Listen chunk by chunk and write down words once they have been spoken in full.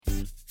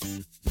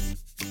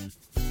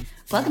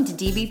Welcome to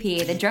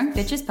DBP, the Drunk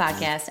Bitches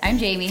Podcast. I'm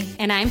Jamie.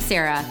 And I'm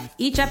Sarah.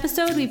 Each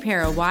episode, we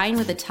pair a wine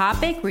with a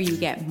topic where you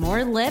get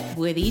more lip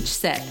with each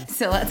sip.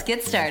 So let's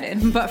get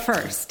started. But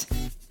first,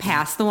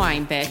 pass the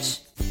wine,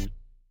 bitch.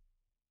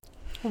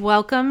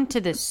 Welcome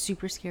to this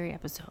super scary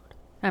episode.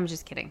 I'm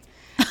just kidding.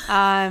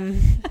 We're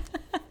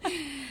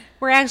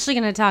actually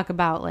going to talk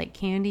about like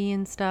candy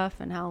and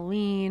stuff and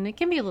Halloween. It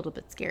can be a little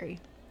bit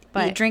scary.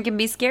 But eat, drink, and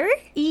be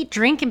scary? Eat,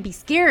 drink, and be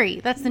scary.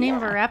 That's the name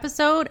of our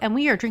episode. And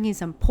we are drinking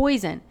some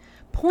poison.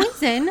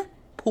 Poison.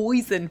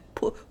 Poison.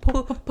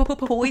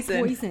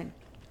 Poison.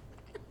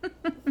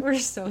 We're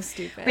so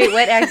stupid. Wait,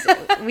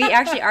 what? We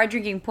actually are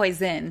drinking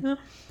poison.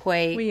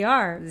 We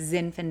are.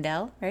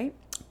 Zinfandel, right?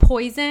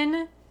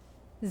 Poison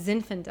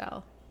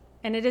Zinfandel.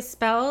 And it is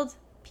spelled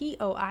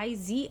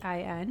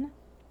Poizin.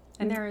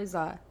 And there is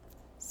a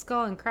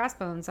skull and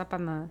crossbones up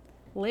on the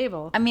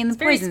label. I mean, the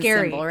very poison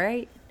scary symbol,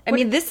 right? I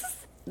mean, this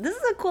is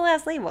a cool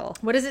ass label.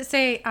 What does it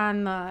say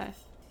on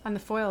the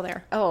foil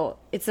there? Oh,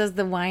 it says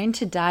the wine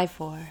to die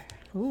for.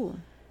 Ooh.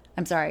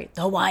 I'm sorry.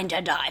 The wine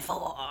to die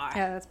for.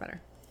 Yeah, that's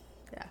better.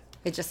 Yeah.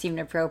 It just seemed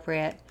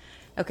appropriate.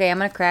 Okay, I'm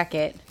going to crack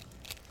it.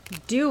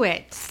 Do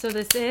it. So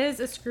this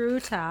is a screw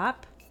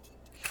top.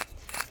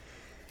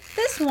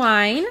 This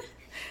wine.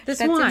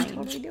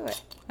 Totally do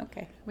it.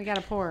 Okay. We got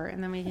to pour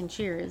and then we can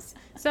cheers.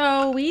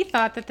 So we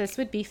thought that this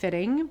would be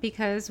fitting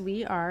because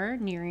we are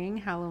nearing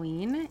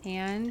Halloween.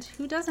 And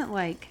who doesn't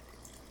like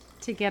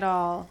to get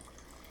all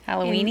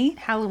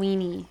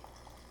Halloweeny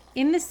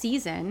in the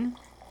season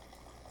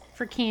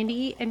for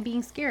candy and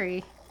being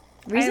scary.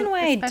 Especially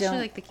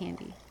like the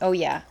candy. Oh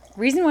yeah.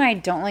 Reason why I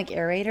don't like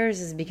aerators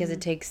is because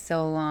it takes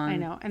so long. I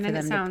know, and then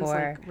it sounds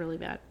like really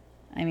bad.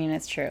 I mean,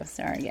 it's true.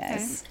 Sorry,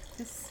 guys. Okay.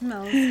 This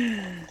smells.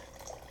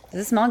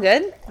 Does it smell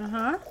good?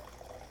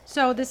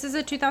 So this is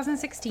a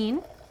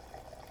 2016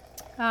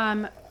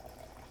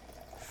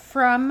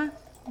 from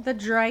the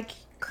Dry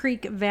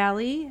Creek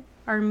Valley.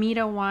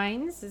 Armida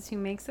Wines is who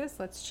makes this.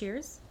 Let's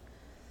cheers.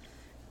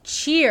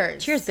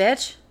 Cheers. Cheers,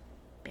 bitch.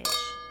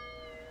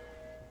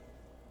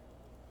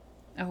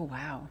 Oh,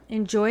 wow.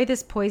 Enjoy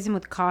this poison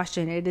with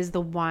caution. It is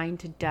the wine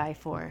to die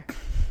for.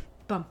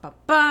 Bum, bum,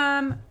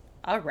 bum.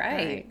 All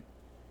right.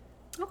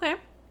 Okay.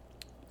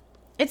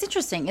 It's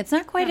interesting. It's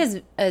not quite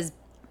as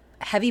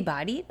heavy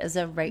bodied as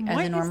a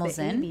normal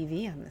Zin.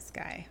 ABV on this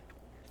guy?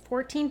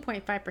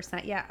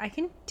 14.5%. Yeah, I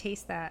can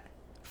taste that.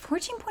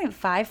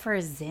 14.5 for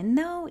a Zin,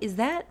 though? Is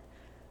that...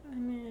 I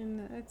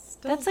mean, it's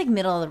still... That's like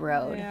middle of the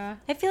road. Yeah.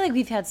 I feel like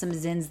we've had some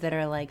Zins that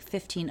are like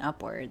 15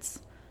 upwards.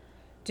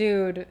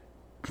 Dude,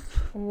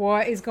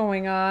 what is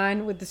going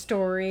on with the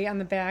story on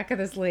the back of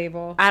this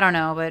label? I don't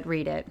know, but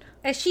read it.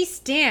 As she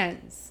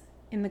stands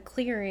in the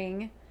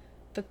clearing,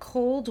 the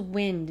cold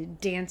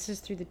wind dances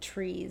through the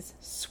trees,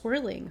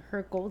 swirling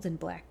her golden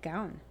black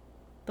gown.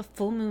 The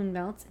full moon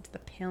melts into the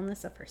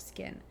paleness of her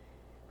skin.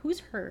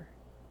 Who's her?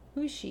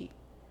 Who's she?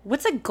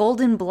 What's a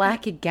golden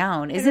black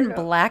gown? Isn't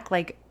black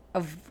like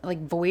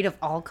void of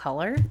all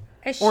color?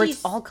 Or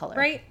it's all color?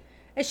 Right?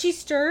 As she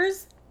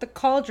stirs the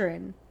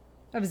cauldron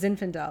of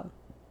Zinfandel,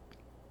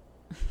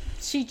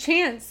 she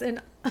chants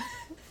an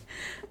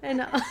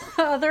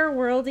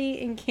otherworldly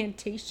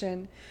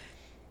incantation.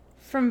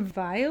 From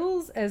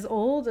vials as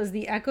old as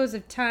the echoes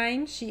of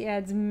time, she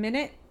adds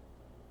minute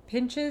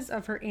pinches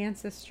of her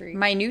ancestry.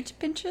 Minute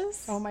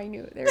pinches? Oh,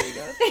 minute. There we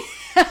go.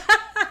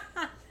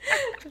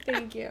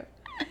 Thank you.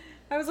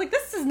 I was like,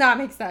 this does not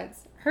make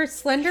sense. Her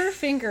slender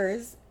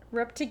fingers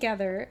rub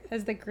together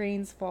as the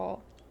grains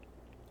fall,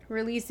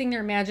 releasing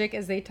their magic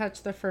as they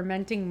touch the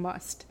fermenting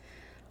must.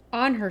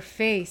 On her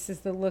face is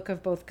the look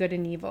of both good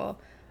and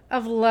evil,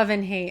 of love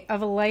and hate,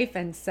 of life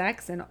and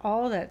sex, and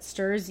all that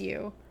stirs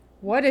you.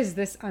 What is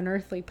this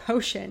unearthly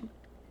potion?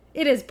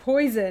 It is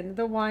poison,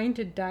 the wine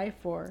to die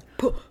for.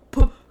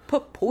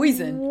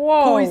 Poison.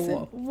 Whoa. Poison.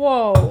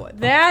 Whoa.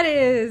 That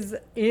is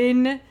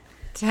intense.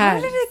 How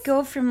did it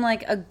go from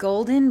like a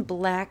golden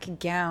black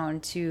gown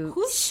to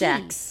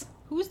sex?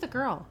 Who's the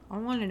girl? I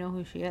want to know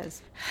who she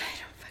is. I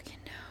don't fucking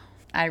know.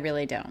 I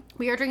really don't.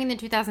 We are drinking the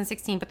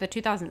 2016, but the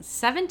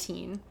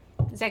 2017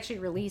 is actually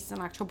released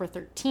on October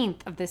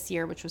 13th of this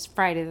year, which was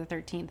Friday the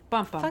 13th.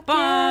 Bum, bum, Fuck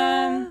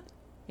bum.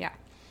 Yeah.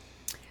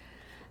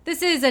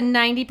 This is a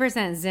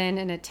 90% Zin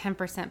and a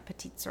 10%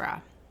 Petite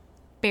Syrah.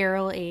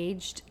 Barrel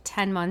aged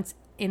 10 months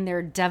in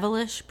their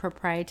devilish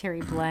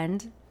proprietary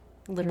blend.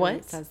 Literally,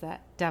 it says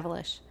that.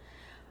 Devilish.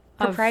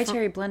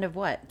 Proprietary blend of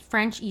what?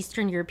 French,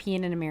 Eastern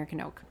European, and American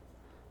oak.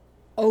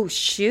 Oh,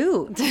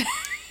 shoot.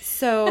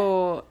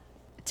 So,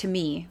 to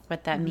me,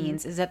 what that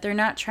means is that they're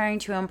not trying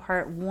to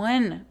impart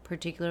one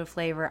particular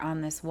flavor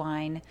on this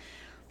wine.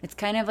 It's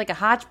kind of like a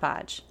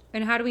hodgepodge.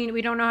 And how do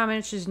we don't know how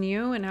much is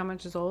new and how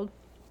much is old?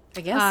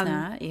 I guess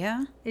not,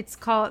 yeah.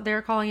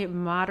 They're calling it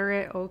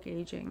moderate oak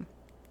aging.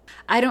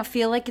 I don't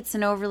feel like it's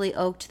an overly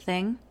oaked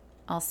thing.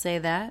 I'll say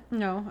that.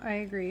 No, I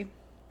agree.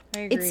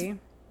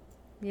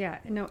 Yeah,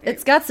 no.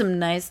 It's got some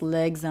nice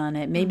legs on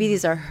it. Maybe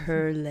these are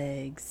her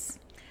legs.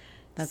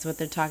 That's what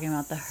they're talking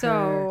about, the her.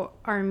 So,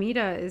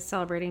 Armida is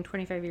celebrating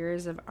 25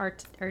 years of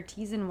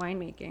artisan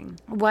winemaking.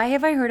 Why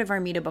have I heard of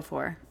Armida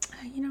before?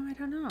 I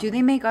don't know. Do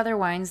they make other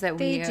wines that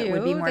They we do.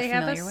 would be more they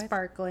have familiar a with?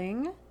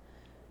 sparkling.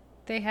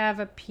 They have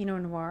a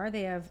Pinot Noir.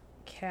 They have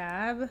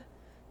Cab.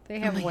 They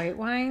have white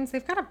wines.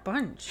 They've got a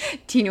bunch.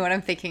 Do you know what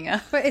I'm thinking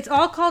of? But it's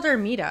all called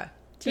Armida.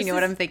 Do you know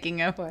what I'm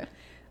thinking of? What?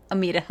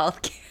 Amita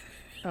Healthcare.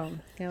 Oh,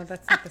 no,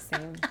 that's not the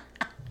same.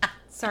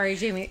 Sorry,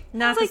 Jamie.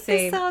 Not Like, the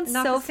same. this sounds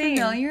Not so the same.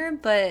 familiar,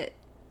 but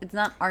it's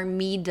not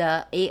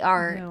Armida,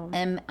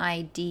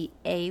 Armida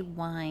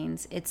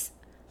wines.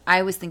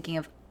 I was thinking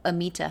of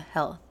Amita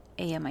Health,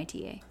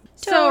 Amita.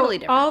 Totally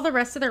different. All the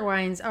rest of their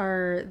wines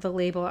are the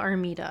label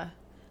Armida.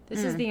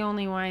 This is the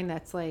only wine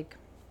that's like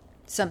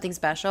Something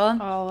special.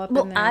 all up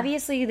Well, in there.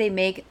 obviously they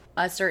make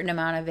a certain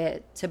amount of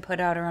it to put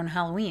out around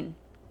Halloween.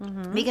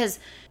 Because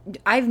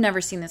I've never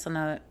seen this on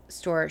the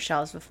store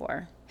shelves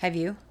before. Have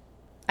you?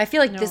 I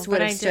feel like this but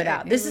would I have stood did.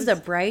 out. It This is was-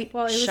 a bright,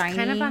 Well, it was shiny.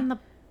 kind of on the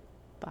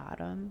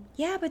bottom.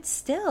 Yeah, but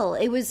still,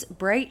 it was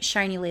bright,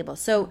 shiny label.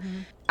 So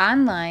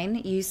online,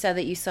 you said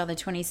that you saw the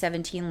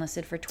 2017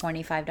 listed for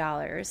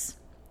 $25.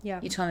 Yeah,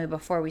 You told me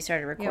before we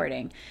started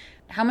recording.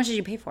 How much did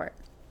you pay for it?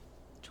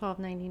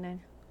 $12.99.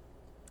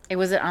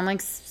 Was it on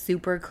like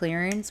super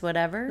clearance,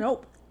 whatever?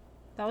 Nope,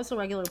 that was the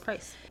regular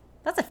price.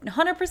 That's a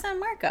 100%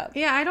 markup.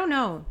 Yeah, I don't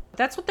know.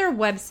 That's what their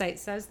website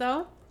says,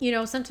 though.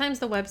 Sometimes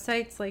the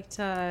websites like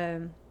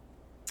to.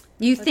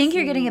 You think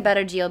you're see. getting a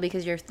better deal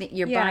because you're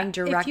buying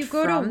direct if you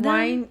go from to them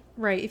wine,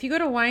 right? If you go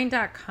to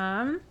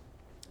wine.com,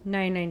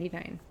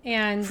 $9.99,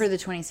 and for the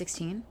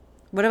 2016.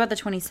 What about the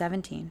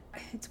 2017?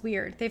 it's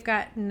weird. They've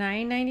got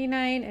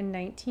 $9.99 and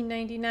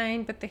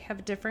 $19.99, but they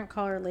have different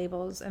color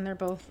labels, and they're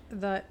both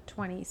the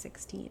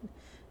 2016.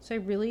 So I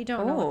really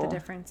don't know what the Oh.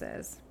 difference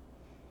is.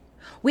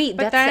 Wait,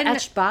 But that's then- the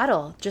etched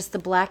bottle, just the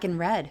black and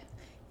red.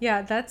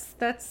 Yeah, that's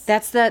That's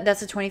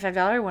the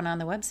 $25 one on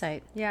the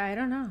website. yeah. I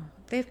don't know.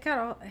 They've got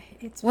all.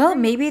 It's Well, very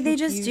maybe they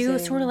just do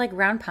confusing. sort of like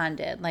Round Pond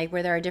did, like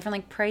where there are different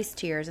like price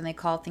tiers and they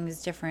call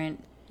things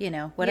different,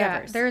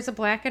 whatever. Yeah, there's a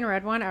black and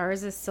red one.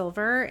 Ours is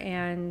silver,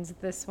 and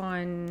this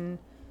one.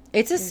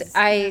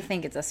 I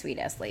think it's a sweet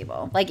ass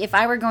label. Like if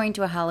I were going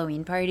to a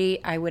Halloween party,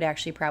 I would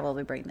actually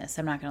probably bring this.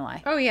 I'm not gonna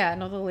lie. Oh yeah,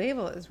 no, the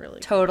label is really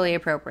Totally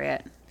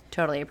appropriate.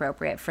 Totally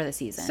appropriate for the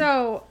season.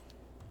 So,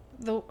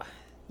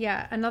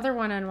 another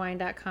one on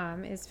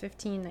wine.com is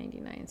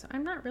 $15.99. So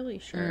I'm not really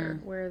sure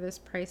where this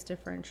price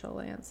differential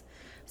lands.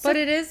 But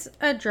it is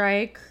a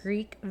Dry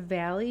Creek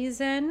Valley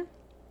Zin,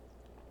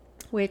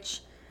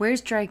 which,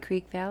 where's Dry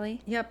Creek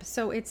Valley? yep,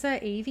 so it's a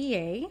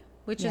AVA,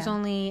 which is Yeah.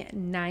 only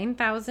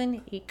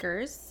 9,000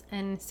 acres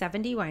and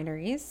 70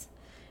 wineries.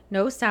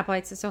 No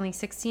stoplights. It's only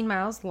 16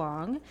 miles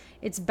long.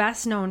 It's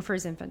best known for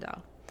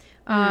Zinfandel.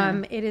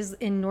 It is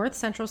in north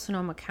central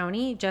Sonoma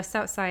County, just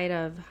outside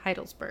of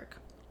Heidelberg.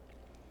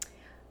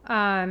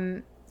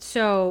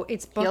 So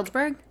it's booked.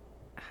 Healdsburg?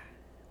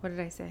 What did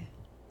I say?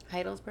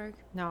 Heidelberg?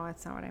 No,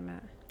 that's not what I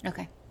meant.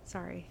 Okay.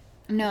 Sorry.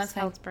 No, it's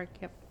fine. Heidelberg.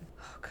 Yep.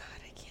 Oh God,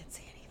 I can't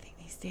say anything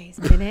these days.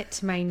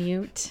 Minute,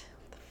 minute.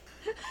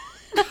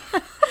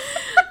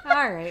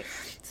 All right.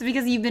 It's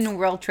because you've been a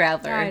world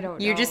traveler. I don't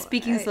know. You're just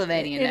speaking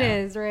Slovenian It now.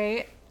 is,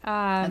 right?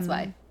 That's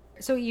why.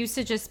 So it used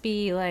to just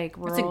be like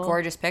rural It's a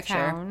gorgeous picture.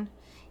 town.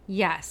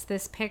 Yes,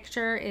 this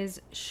picture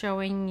is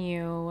showing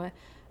you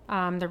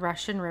the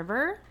Russian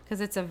River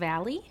because it's a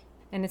valley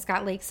and it's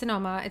got Lake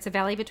Sonoma. It's a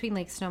valley between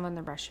Lake Sonoma and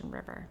the Russian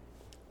River.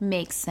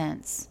 Makes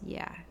sense.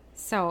 Yeah.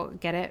 So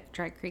get it?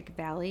 Dry Creek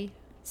Valley.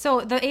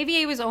 So the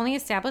AVA was only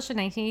established in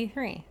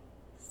 1983.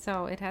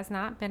 So it has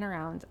not been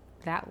around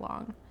that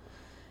long.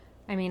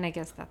 I mean, I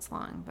guess that's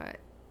long, but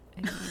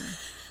I mean,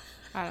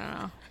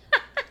 I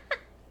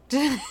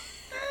don't know.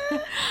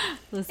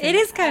 Listen, It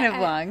is kind of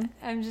long.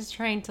 I'm just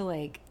trying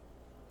to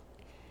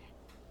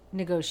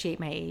negotiate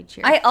my age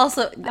here. I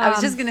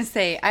was just gonna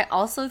say, I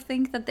also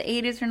think that the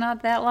 80s are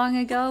not that long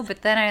ago,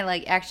 but then I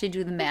actually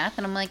do the math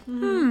and I'm like,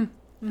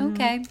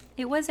 okay,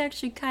 it was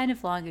actually kind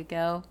of long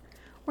ago.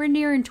 We're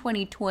nearing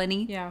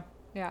 2020. yeah.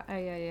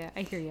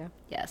 I hear you.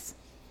 Yes.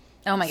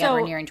 Oh my So, god,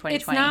 we're nearing 2020.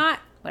 it's not-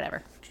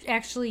 Whatever.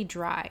 Actually,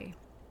 dry,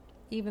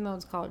 even though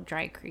it's called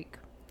Dry Creek.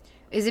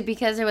 Is it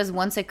because there was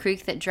once a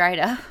creek that dried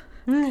up?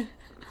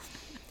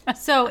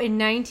 So in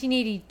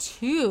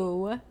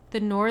 1982, the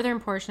northern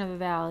portion of the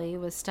valley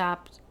was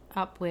stopped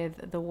up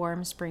with the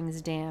Warm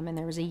Springs Dam, and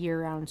there was a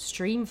year-round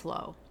stream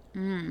flow.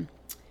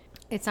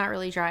 It's not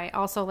really dry.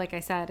 Also, like I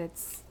said,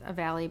 it's a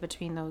valley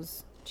between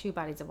those two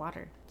bodies of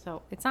water,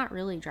 so it's not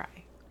really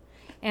dry.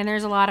 And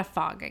there's a lot of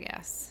fog, I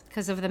guess,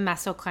 because of the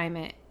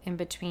mesoclimate in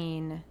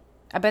between.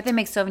 I bet they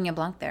make Sauvignon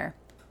Blanc there.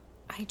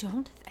 I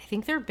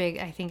think they're big.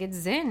 I think it's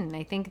Zin.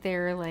 I think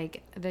they're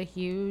like the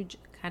huge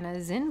kind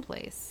of Zin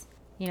place.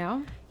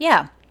 Yeah.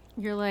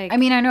 You're like, I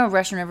mean, I know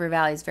Russian River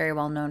Valley is very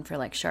well known for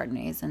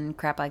Chardonnays and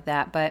crap like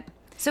that, but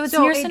so it's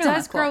so near it Sonoma.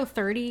 does Cool. grow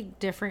 30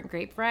 different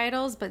grape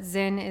varietals, but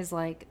Zin is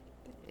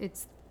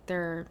it's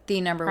their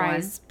The number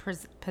one.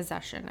 prized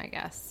possession, I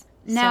guess.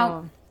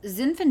 Now,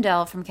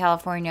 Zinfandel from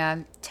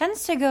California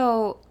tends to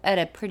go at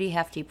a pretty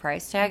hefty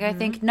price tag, I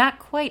think. Not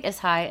quite as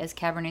high as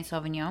Cabernet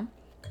Sauvignon.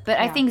 But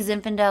I think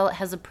Zinfandel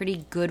has a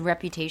pretty good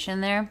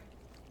reputation there.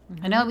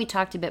 I know we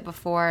talked a bit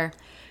before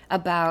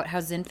about how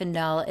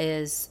Zinfandel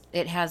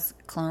it has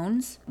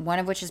clones, one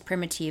of which is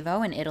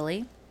Primitivo in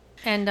Italy.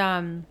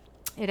 And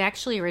it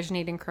actually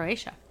originated in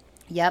Croatia.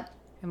 Yep.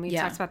 And we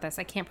talked about this.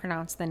 I can't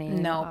pronounce the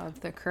name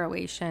of the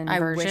Croatian I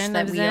version wish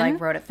that of we Zin.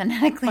 wrote it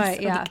phonetically But,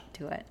 so yeah. we could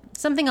do it.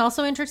 Something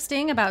also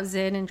interesting about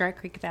Zin and Dry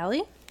Creek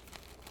Valley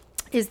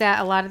is that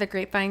a lot of the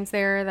grapevines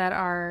there that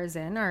are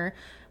Zin are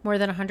more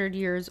than 100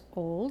 years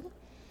old.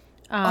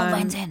 Old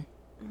Vines In.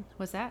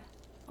 What's that?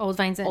 Old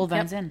Vines In. Old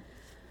Vines Yep. In.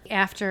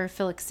 After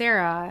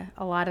Phylloxera,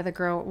 a lot of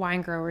the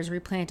wine growers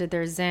replanted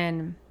their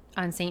Zin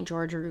on St.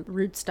 George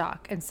rootstock,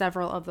 and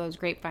several of those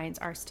grapevines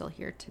are still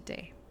here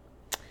today.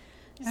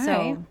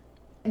 Right.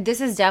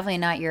 This is definitely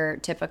not your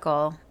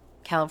typical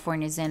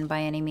California Zin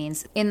by any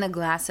means. In the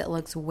glass, it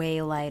looks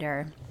way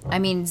lighter. I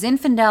mean,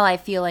 Zinfandel, I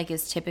feel like,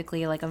 is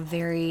typically like a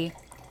very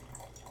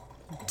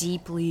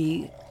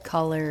deeply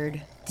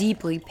colored,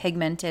 deeply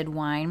pigmented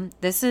wine.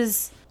 This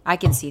is, I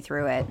can see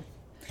through it.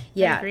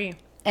 Yeah. I agree.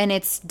 And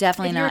it's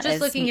definitely If you were not just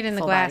as looking at it in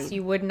the glass, full-bodied.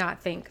 you would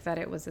not think that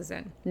it was a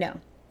Zin. No.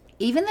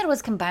 Even that it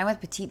was combined with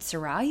Petite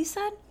Syrah, you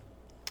said?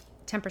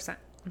 10%.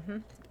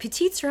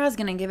 Petite Syrah is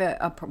going to give it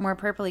a more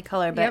purpley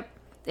color, but Yep.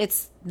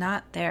 it's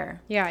not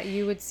there. Yeah,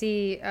 you would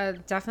see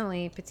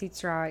definitely Petite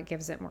Syrah. It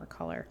gives it more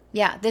color.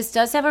 Yeah, this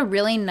does have a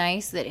really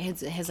nice, it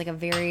has like a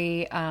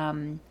very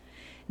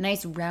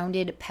nice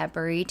rounded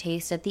peppery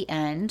taste at the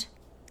end.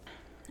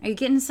 Are you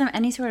getting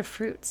any sort of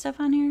fruit stuff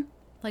on here?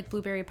 Like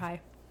blueberry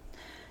pie.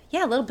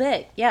 Yeah, a little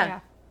bit.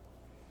 Yeah.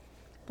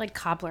 Like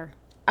cobbler.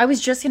 I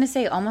was just going to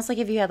say, almost like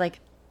if you had like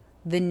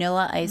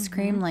vanilla ice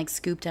cream like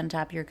scooped on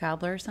top of your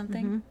cobbler or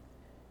something.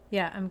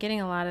 Yeah, I'm getting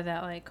a lot of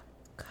that like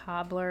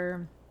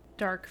cobbler,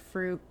 dark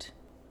fruit.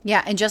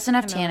 Yeah, and just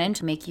enough tannin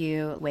to make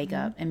you wake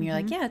up and you're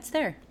like, yeah, it's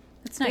there.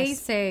 It's They nice.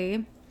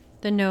 say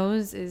the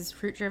nose is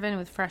fruit driven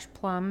with fresh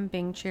plum,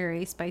 Bing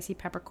cherry, spicy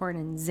peppercorn,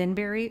 and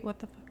zinberry. What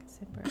the fuck is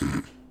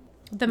zinberry?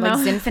 The Like mouth,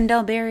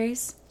 Zinfandel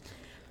berries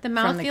the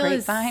from the mouthfeel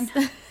is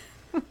grapevine.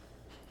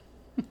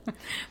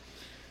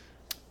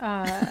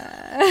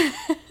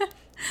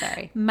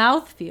 Sorry.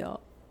 mouthfeel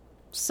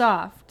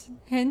soft,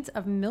 hint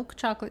of milk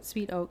chocolate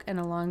sweet oak, and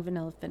a long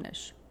vanilla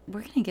finish.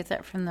 We're going to get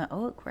that from the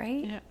oak,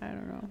 right? Yeah, I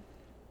don't know.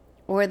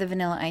 Or the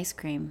vanilla ice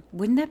cream.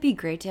 Wouldn't that be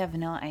great to have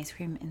vanilla ice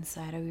cream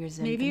inside of your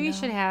Zinfandel? Maybe we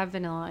should have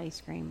vanilla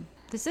ice cream.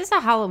 This is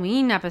a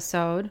Halloween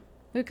episode.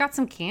 We've got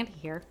some candy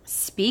here.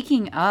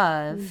 Speaking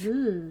of,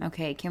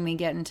 okay, can we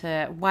get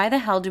into why the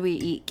hell do we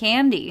eat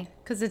candy?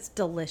 Because it's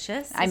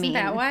delicious. I Isn't mean-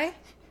 that why?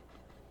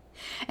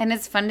 And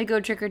it's fun to go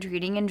trick or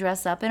treating and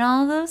dress up and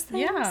all of those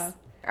things. Yeah.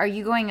 Are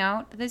you going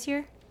out this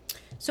year?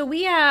 So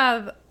we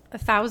have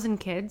 1,000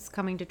 kids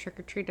coming to trick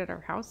or treat at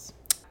our house.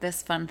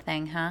 This fun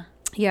thing, huh?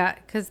 Yeah,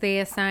 because they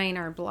assign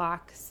our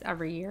blocks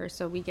every year.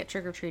 So we get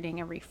trick or treating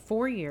every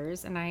 4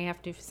 years, and I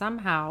have to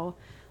somehow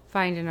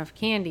find enough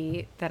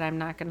candy that I'm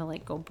not going to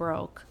like go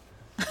broke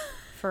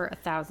for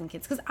 1,000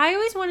 kids. Because I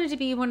always wanted to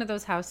be one of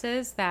those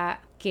houses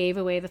that gave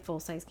away the full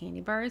size candy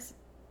bars.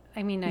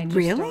 I mean, I just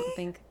Really? don't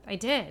think I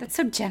did. That's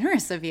so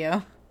generous of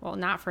you. Well,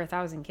 not for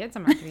 1,000 kids.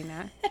 I'm not doing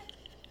that.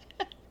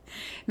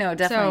 No,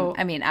 definitely. So-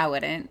 I mean, I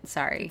wouldn't.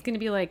 Sorry. It's going to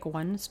be like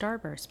 1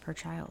 Starburst per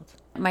child.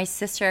 My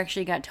sister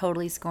actually got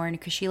totally scorned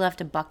because she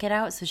left a bucket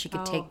out so she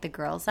could Oh. take the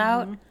girls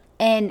out.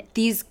 And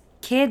these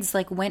kids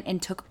like went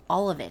and took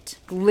all of it.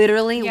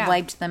 Literally Yeah.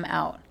 wiped them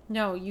out.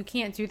 No, you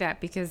can't do that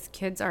because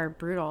kids are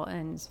brutal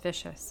and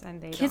vicious,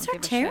 and they Kids don't are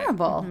give a shit.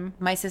 terrible.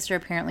 My sister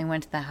apparently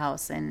went to the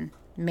house and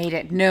made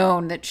it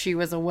known that she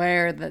was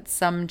aware that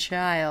some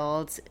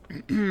child,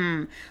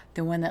 the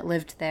one that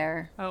lived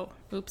there, Oh,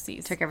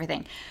 oopsies. took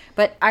everything.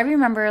 But I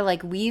remember,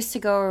 like, we used to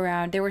go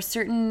around. There were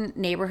certain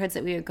neighborhoods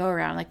that we would go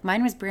around. Like,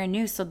 mine was brand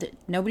new, so that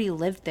nobody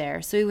lived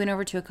there. So we went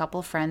over to a couple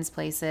of friends'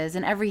 places,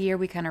 and every year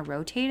we kind of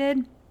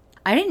rotated.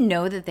 I didn't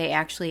know that they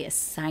actually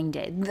assigned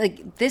it.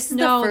 Like, this is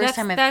the first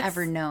time I've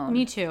ever known.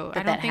 Me too.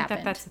 I that don't think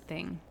happened. that's a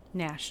thing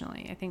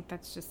nationally. I think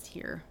that's just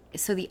here.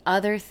 So the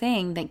other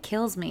thing that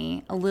kills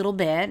me a little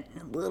bit,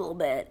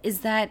 is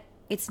that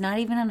it's not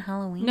even on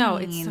Halloween. No,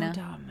 it's so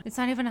dumb. It's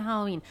not even a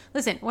Halloween.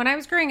 Listen, when I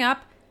was growing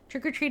up,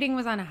 trick-or-treating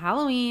was on a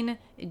Halloween.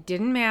 It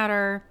didn't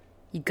matter.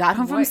 You got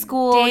home from what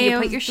school, day you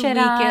put of your the shit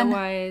week on.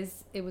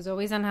 It was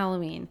always on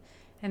Halloween.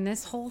 And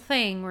this whole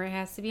thing where it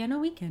has to be on a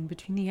weekend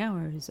between the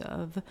hours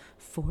of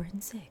 4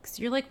 and 6.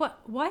 You're like,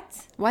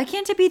 what? Why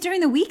can't it be during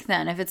the week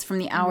then if it's from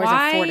the hours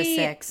Why of 4 to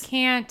 6?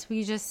 can't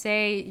we just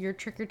say you're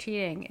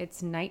trick-or-treating?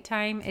 It's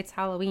nighttime. It's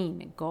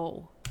Halloween.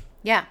 Go.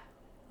 Yeah.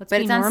 Let's But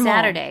be it's on normal.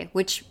 Saturday,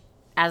 which,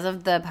 as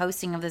of the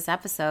posting of this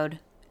episode,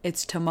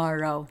 it's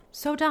tomorrow.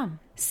 So dumb.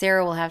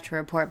 Sarah will have to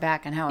report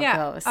back on how it Yeah.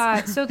 goes.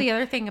 So the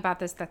other thing about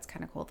this that's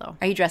kind of cool, though.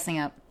 Are you dressing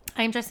up?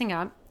 I'm dressing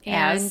up.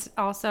 As? And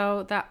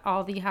also that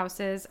all the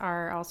houses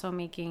are also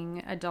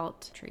making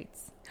adult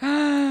treats.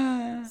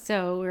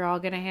 So we're all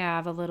going to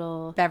have a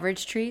little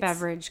Beverage treats?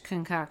 beverage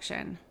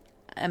concoction.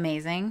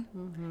 amazing.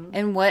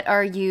 And what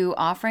are you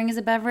offering as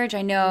a beverage?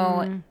 I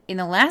know in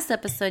the last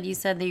episode you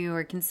said that you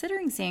were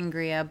considering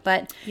sangria,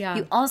 but Yeah.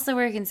 you also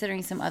were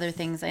considering some other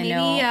things. Maybe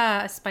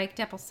a spiked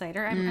apple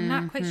cider. I'm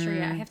not quite sure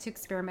yet. I have to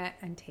experiment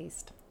and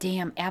taste.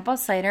 Damn, apple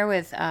cider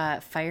with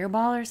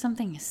Fireball or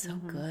something is so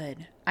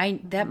good.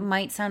 That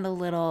might sound a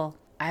little,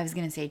 I was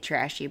going to say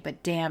trashy,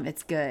 but damn,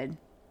 it's good.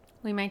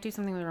 We might do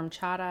something with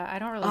rumchata. I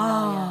don't really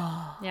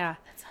know yet. Yeah.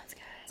 That sounds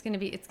good. It's gonna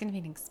be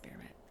an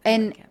experiment.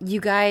 And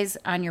you guys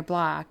on your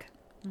block,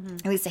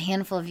 at least a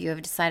handful of you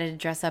have decided to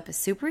dress up as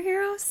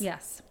superheroes?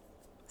 Yes.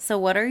 So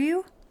what are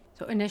you?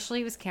 So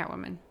initially it was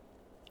Catwoman.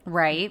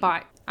 Right.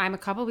 But I'm a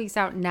couple weeks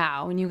out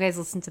now. When you guys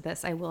listen to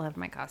this, I will have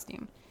my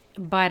costume.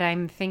 But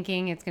I'm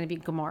thinking it's going to be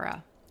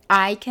Gamora.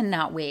 I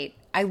cannot wait.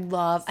 I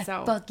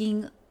So-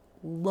 fucking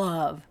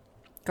love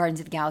Guardians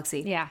of the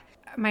Galaxy. Yeah.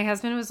 My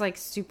husband was like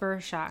super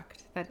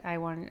shocked that I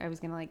was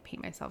going to like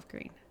paint myself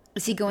green.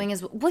 Is he going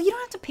as, well, you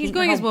don't have to paint He's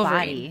going your as whole Wolverine.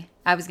 body.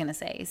 I was going to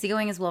say, is he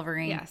going as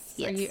Wolverine? Yes.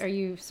 Are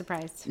you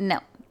surprised? No.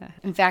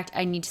 In fact,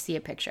 I need to see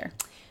a picture.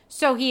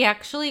 So he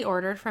actually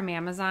ordered from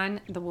Amazon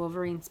the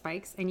Wolverine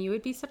spikes, and you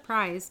would be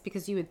surprised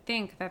because you would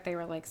think that they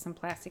were like some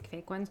plastic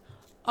fake ones.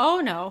 Oh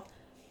no,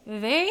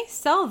 they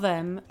sell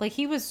them. Like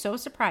he was so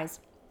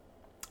surprised.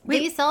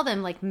 They sell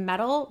them like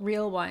metal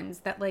real ones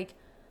that like,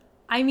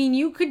 I mean,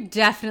 you could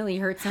definitely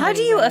hurt somebody. How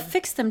do you with.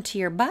 affix them to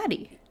your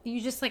body?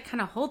 You just like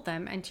kind of hold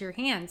them into your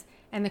hands.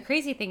 And the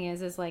crazy thing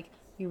is like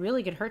you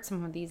really could hurt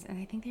someone with these, and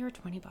I think they were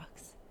 $20.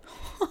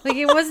 Like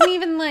it wasn't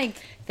even like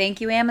Thank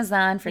you,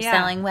 Amazon, for Yeah.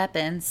 selling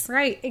weapons.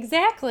 right,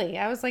 exactly.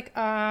 I was like,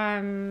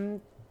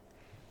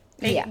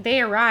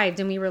 they arrived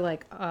and we were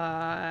like,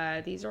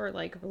 these are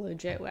like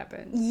legit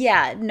weapons.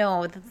 Yeah,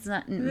 no, that's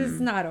not. This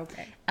is not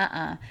okay.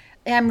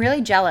 I'm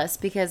really jealous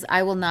because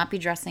I will not be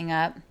dressing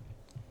up,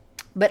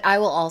 but I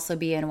will also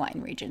be in a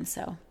wine region,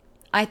 so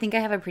I think I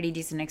have a pretty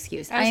decent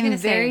excuse. I was am gonna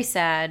say- very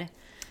sad.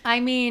 I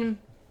mean,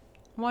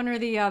 one or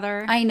the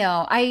other. I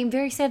know. I am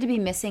very sad to be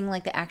missing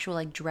like the actual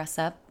like dress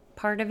up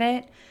part of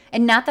it.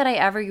 And not that I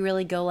ever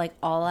really go like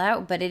all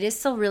out, but it is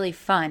still really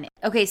fun.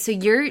 Okay, so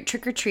you're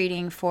trick or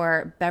treating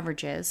for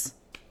beverages,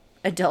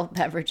 adult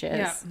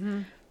beverages. Yeah.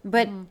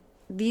 But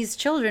these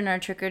children are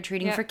trick or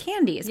treating Yeah. for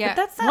candies. Yeah, But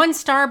that's not. one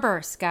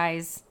Starburst,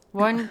 guys.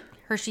 One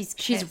Hershey's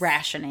Kiss. She's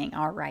rationing.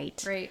 All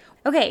right. Right.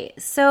 Okay,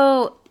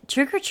 so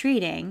trick or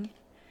treating,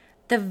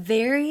 the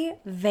very,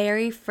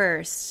 very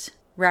first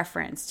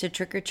reference to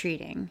trick or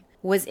treating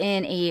was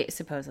in a,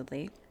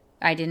 supposedly,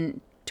 I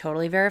didn't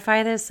totally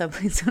verify this, so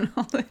please don't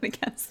hold it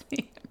against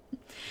me,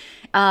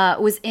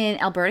 was in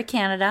Alberta,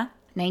 Canada,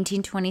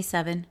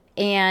 1927.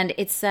 And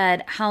it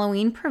said,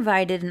 Halloween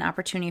provided an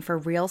opportunity for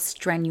real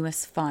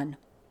strenuous fun.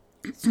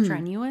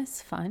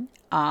 Strenuous fun.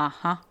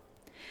 Uh-huh.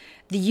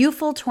 The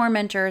youthful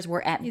tormentors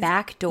were at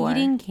back door.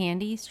 Eating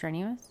candy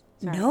strenuous?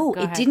 Sorry, No, go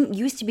it ahead. didn't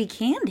used to be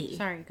candy.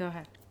 Sorry, go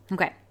ahead.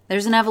 Okay.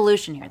 There's an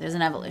evolution here. There's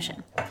an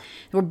evolution.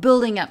 We're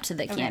building up to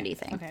the candy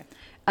thing. Okay.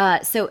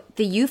 So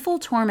the youthful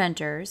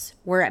tormentors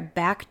were at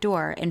back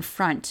door in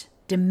front,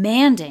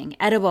 demanding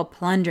edible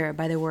plunder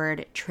by the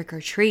word trick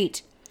or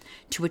treat,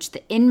 to which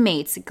the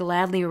inmates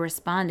gladly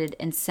responded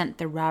and sent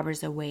the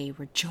robbers away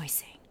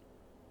rejoicing.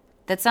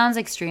 That sounds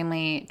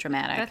extremely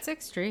dramatic. That's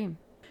extreme.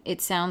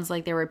 It sounds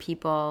like there were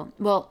people.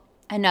 Well,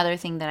 another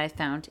thing that I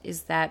found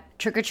is that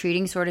trick or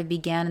treating sort of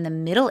began in the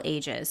Middle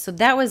Ages. So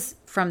that was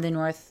from the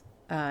North.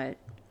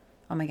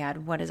 Oh my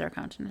God, what is our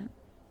continent?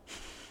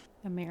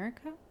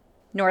 America?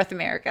 North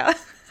America.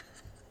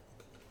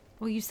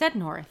 Well, you said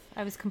north.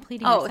 I was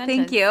completing your Oh, sentence.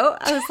 thank you.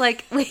 I was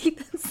like, wait,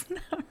 that's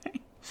not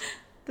right.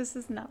 This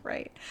is not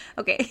right.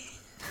 Okay.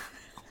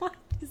 What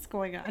is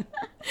going on?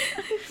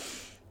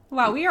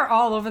 Wow, we are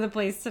all over the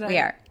place today. We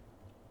are.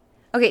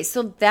 Okay,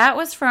 so that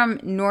was from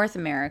North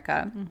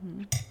America.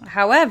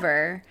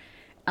 However,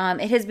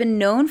 it has been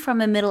known from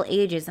the Middle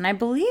Ages, and I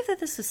believe that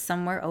this was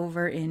somewhere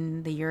over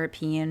in the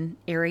European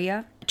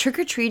area.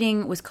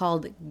 Trick-or-treating was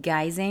called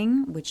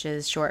guising, which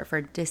is short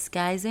for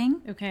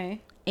disguising.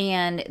 Okay.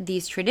 And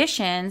these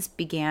traditions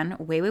began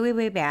way, way, way,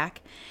 way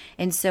back.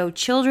 And so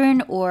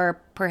children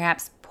or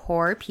perhaps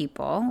poor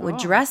people would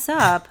dress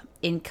up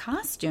in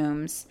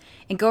costumes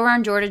and go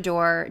around door to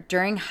door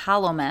during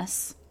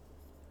Hallowmas.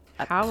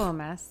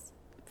 Hallowmas.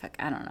 Fuck,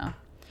 I don't know.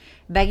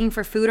 Begging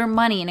for food or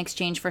money in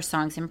exchange for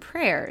songs and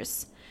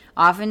prayers,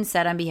 often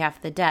said on behalf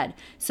of the dead.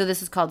 So this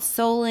was called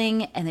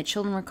souling, and the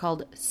children were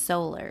called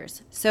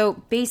soulers.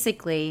 So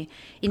basically,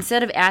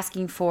 instead of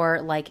asking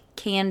for like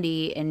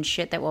candy and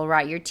shit that will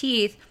rot your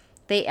teeth,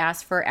 they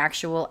asked for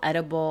actual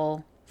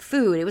edible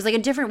food. It was like a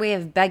different way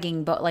of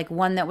begging, but like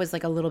one that was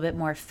like a little bit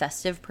more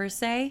festive per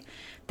se,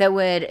 that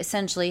would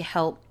essentially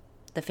help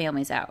the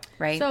families out,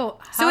 right? So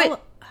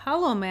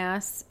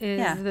Hallowmas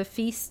is the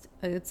feast.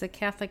 It's a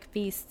Catholic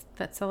feast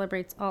that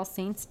celebrates All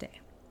Saints'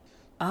 Day.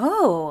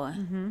 Oh.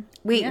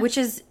 Wait, Yes. which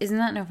isn't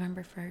that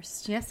November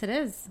 1st? Yes, it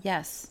is.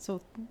 Yes.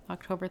 So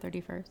October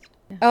 31st.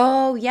 Yeah.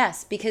 Oh,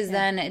 yes, because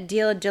then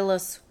Dia de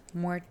los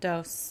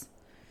Muertos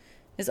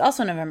is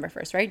also November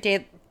 1st, right?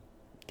 Day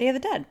of the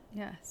Dead.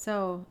 Yeah.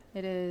 So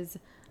it is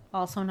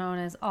also known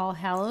as All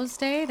Hallows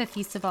Day, the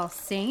Feast of All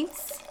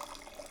Saints,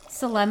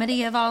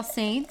 Solemnity of All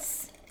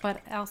Saints,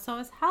 but also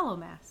as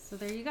Hallowmas. So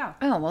there you go.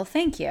 Oh, well,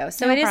 thank you.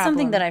 So No it is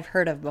something problem. that I've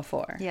heard of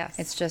before. Yes.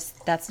 It's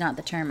just, that's not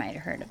the term I'd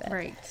heard of it.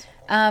 Right.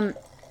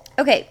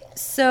 Okay,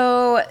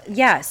 so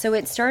yeah, so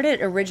it started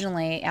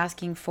originally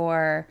asking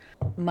for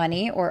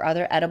money or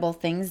other edible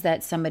things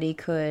that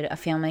a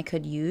family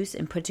could use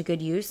and put to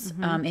good use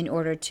in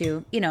order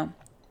to,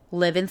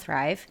 live and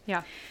thrive.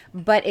 Yeah.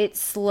 But it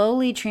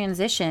slowly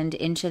transitioned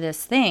into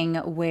this thing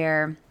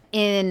where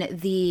in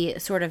the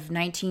sort of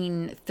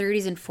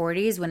 1930s and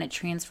 40s, when it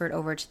transferred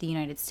over to the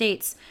United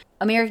States,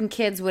 American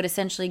kids would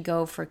essentially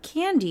go for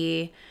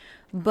candy,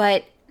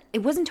 but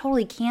it wasn't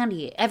totally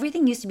candy.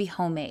 Everything used to be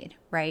homemade,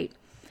 right?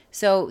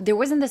 So there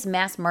wasn't this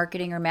mass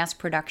marketing or mass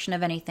production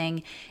of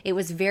anything. It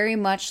was very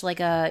much like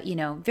a,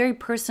 very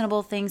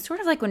personable thing, sort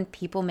of like when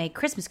people make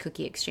Christmas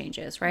cookie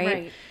exchanges, right?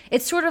 Right.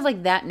 It's sort of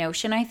like that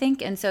notion, I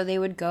think. And so they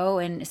would go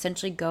and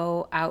essentially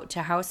go out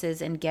to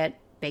houses and get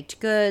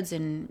baked goods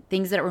and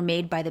things that were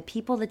made by the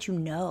people that you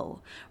know,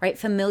 right?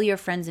 Familiar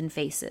friends and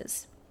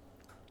faces.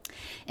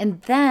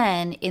 And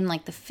then in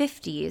like the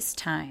 50s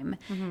time,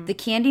 the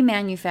candy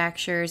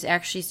manufacturers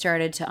actually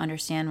started to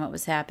understand what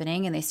was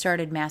happening and they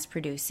started mass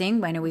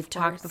producing. I know we've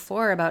talked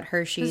before about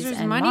Hershey's there's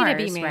and money Mars, to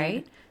be made.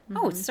 right?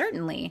 Oh,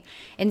 certainly.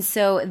 And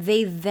so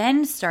they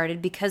then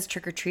started, because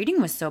trick-or-treating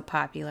was so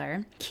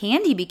popular,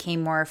 candy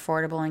became more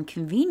affordable and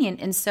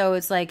convenient. And so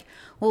it's like,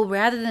 well,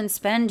 rather than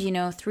spend,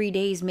 3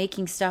 days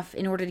making stuff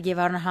in order to give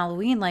out on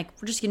Halloween, like,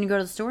 we're just going to go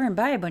to the store and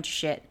buy a bunch of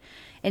shit.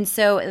 And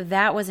so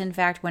that was, in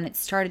fact, when it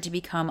started to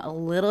become a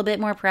little bit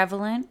more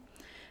prevalent.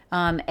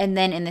 And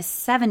then in the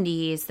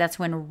 70s, that's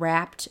when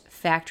wrapped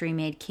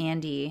factory-made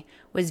candy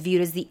was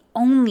viewed as the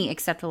only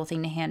acceptable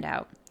thing to hand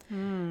out.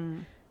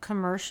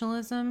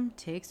 Commercialism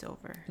takes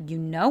over. You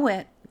know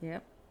it.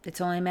 Yep. It's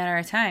only a matter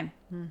of time.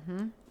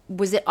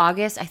 Was it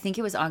August? I think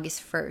it was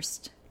August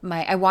 1st.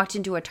 I walked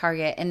into a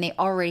Target and they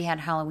already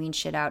had Halloween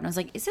shit out. And I was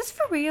like, is this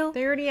for real?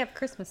 They already have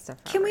Christmas stuff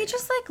out. Can we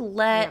just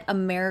let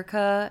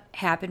America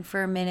happen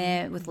for a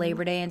minute with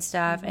Labor Day and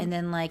stuff? And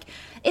then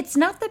it's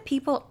not that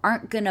people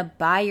aren't going to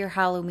buy your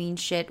Halloween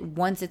shit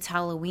once it's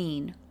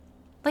Halloween.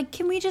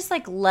 Can we just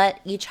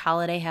let each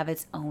holiday have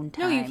its own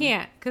time? No, you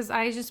can't. Because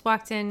I just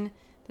walked in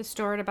the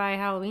store to buy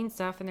Halloween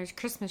stuff and there's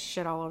Christmas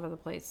shit all over the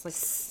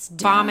place.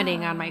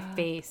 Vomiting on my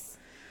face.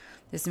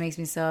 This makes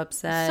me so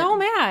upset. So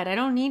mad. I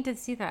don't need to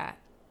see that.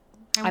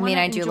 I mean,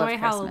 I do love enjoy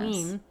Christmas.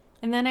 Halloween,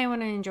 and then I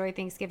want to enjoy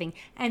Thanksgiving,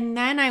 and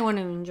then I want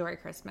to enjoy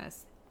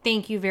Christmas.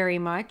 Thank you very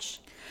much.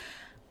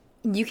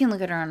 You can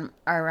look at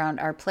around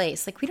our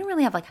place. We don't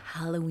really have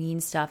Halloween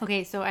stuff.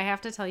 Okay, so I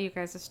have to tell you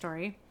guys a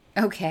story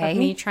Okay. of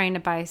me trying to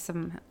buy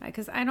some,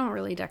 because I don't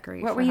really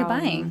decorate. What for were you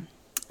Halloween. buying?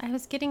 I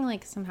was getting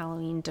some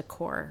Halloween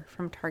decor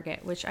from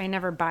Target, which I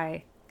never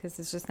buy because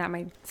it's just not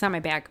my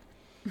bag.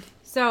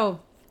 So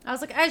I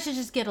was like, I should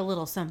just get a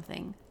little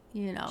something,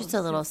 Just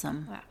a little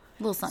some. Yeah.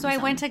 Little something. So I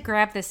went to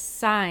grab this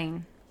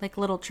sign,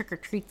 little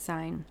trick-or-treat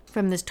sign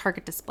from this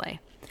Target display.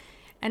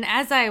 And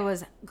as I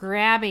was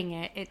grabbing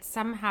it, it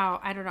somehow,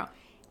 I don't know,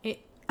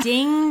 it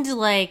dinged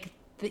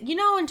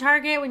in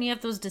Target when you have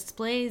those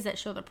displays that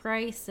show the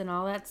price and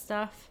all that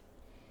stuff?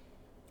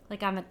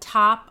 On the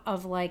top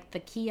of the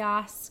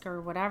kiosk or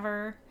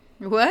whatever.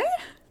 What?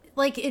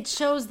 It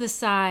shows the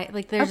sign,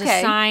 there's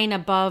Okay. a sign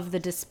above the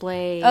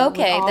display.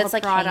 Okay, with all that's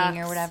the hanging products.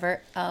 or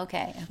whatever. Oh,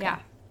 okay. Yeah.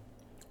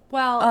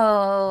 Well,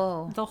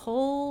 Oh. the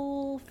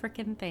whole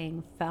freaking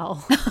thing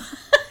fell.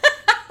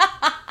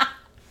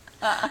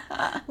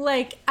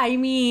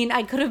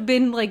 I could have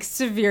been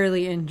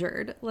severely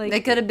injured.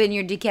 It could have been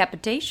your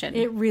decapitation.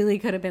 It really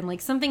could have been.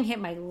 Something hit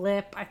my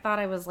lip. I thought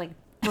I was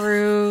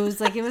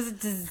bruised. It was a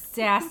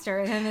disaster.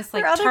 And then this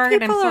Were other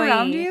Target people employee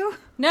around you?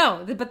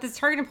 No, but this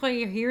Target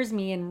employee hears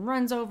me and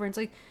runs over. And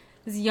it's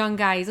this young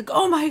guy. He's like,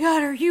 "Oh my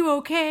God, are you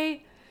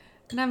okay?"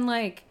 And I'm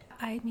like,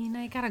 I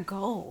gotta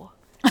go.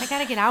 I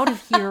gotta get out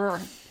of here.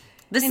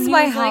 This And is he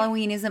why was like,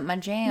 Halloween isn't my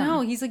jam.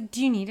 No, he's like,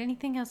 "Do you need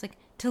anything?" I was like,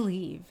 "To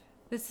leave.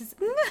 This is."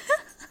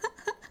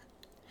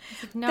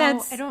 No,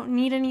 That's- I don't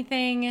need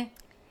anything.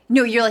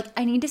 No, you're like,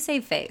 I need to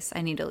save face.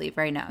 I need to leave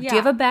right now. Do Yeah. you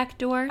have a back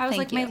door? I was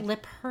Thank my you.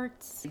 lip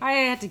hurts. I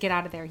had to get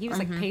out of there. He was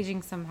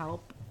paging some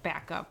help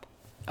back up.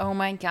 Oh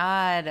my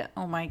God.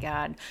 Oh my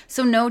God.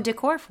 So no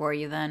decor for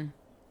you then?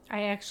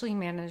 I actually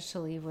managed to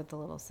leave with the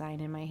little sign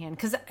in my hand.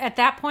 Because at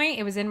that point,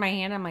 it was in my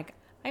hand. I'm like,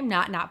 I'm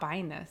not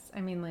buying this.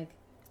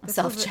 This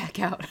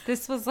Self-checkout.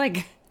 This was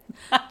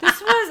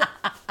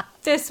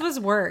this was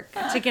work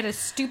to get a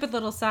stupid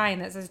little sign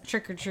that says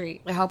trick or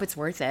treat. I hope it's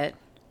worth it.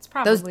 It's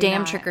probably Those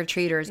damn not.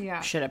 trick-or-treaters Yeah.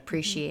 should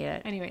appreciate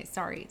it. Anyway,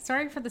 sorry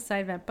for the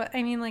side vent, but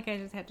I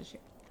just had to share.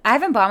 I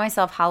haven't bought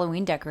myself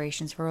Halloween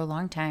decorations for a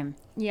long time.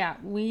 Yeah,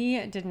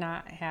 we did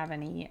not have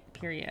any,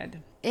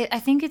 period. I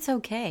think it's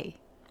okay.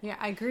 Yeah,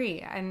 I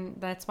agree. And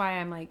that's why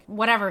I'm like,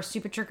 whatever,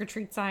 stupid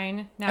trick-or-treat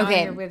sign. Now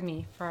Okay. you're with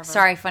me forever.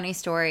 Sorry, funny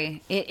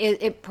story.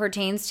 It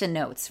pertains to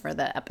notes for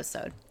the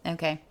episode.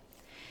 Okay.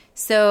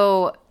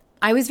 So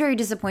I was very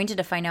disappointed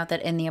to find out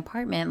that in the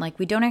apartment, like,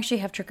 we don't actually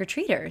have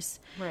trick-or-treaters.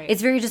 Right.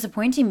 It's very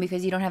disappointing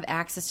because you don't have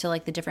access to,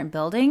 like, the different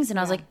buildings. And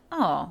I was like,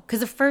 oh, because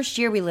the first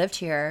year we lived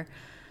here,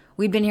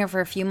 we'd been here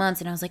for a few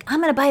months, and I was like,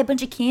 I'm going to buy a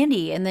bunch of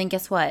candy. And then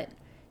guess what?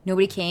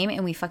 Nobody came,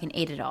 and we fucking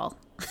ate it all.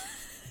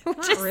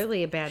 Not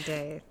really a bad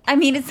day. I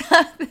mean, it's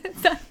not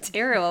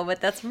terrible, but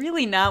that's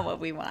really not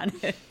what we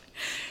wanted.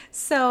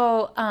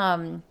 So,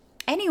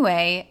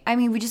 anyway, I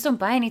mean, we just don't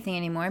buy anything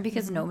anymore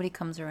because nobody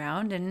comes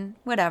around and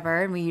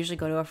whatever, and we usually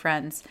go to a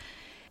friend's.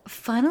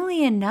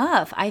 Funnily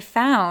enough, I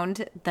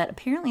found that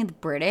apparently the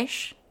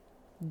British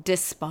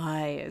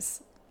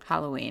despise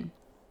Halloween.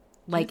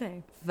 Like,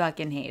 they?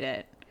 fucking hate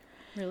it.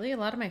 Really? A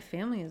lot of my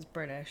family is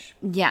British.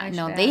 Yeah, I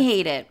no, should they ask.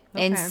 hate it.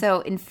 And Okay.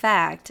 so, in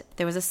fact,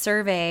 there was a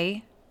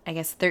survey, I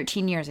guess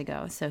 13 years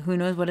ago, so who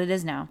knows what it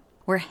is now,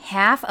 where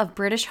half of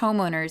British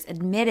homeowners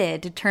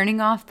admitted to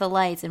turning off the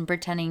lights and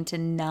pretending to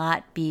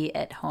not be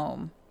at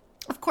home.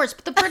 Of course,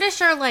 but the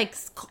British are like,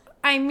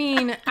 I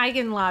mean, I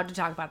get allowed to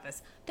talk about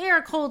this. They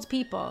are cold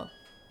people.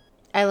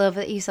 I love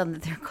that you said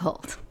that they're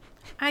cold.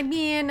 I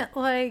mean,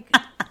 like,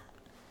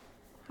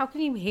 how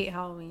can you hate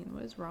Halloween?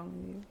 What is wrong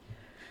with you?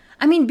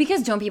 I mean,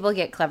 because don't people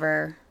get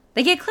clever?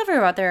 They get clever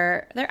about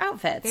their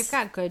outfits. They've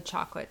got good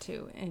chocolate,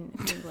 too, in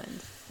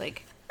England.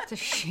 Like, it's a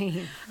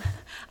shame.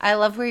 I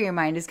love where your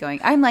mind is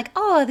going. I'm like,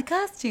 oh, the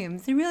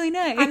costumes, they're really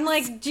nice. I'm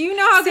like, do you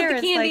know how good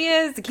Sarah's the candy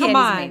like, is? The Come candy's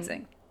on.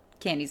 amazing.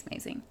 Candy's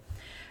amazing.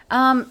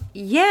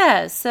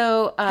 Yeah,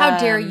 so... How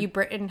dare you,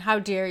 Britain? How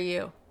dare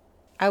you?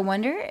 I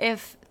wonder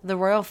if the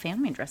royal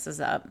family dresses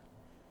up.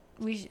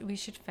 We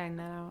should find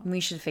that out.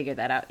 We should figure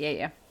that out.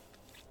 Yeah.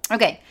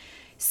 Okay,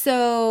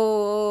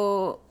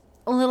 so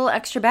a little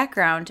extra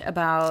background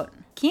about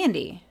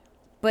candy.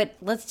 But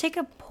let's take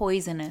a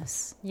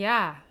poisonous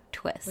Yeah.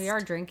 twist. We are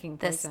drinking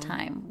this poison.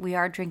 time. We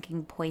are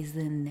drinking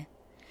poison.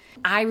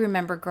 I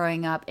remember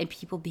growing up and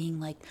people being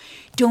like,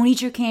 don't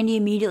eat your candy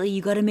immediately.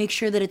 You got to make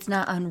sure that it's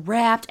not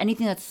unwrapped.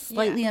 Anything that's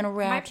slightly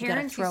unwrapped, My you got to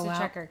parents throw used to out.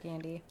 check our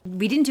candy.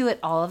 We didn't do it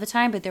all of the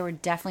time, but there were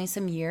definitely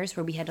some years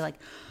where we had to like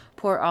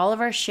pour all of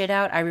our shit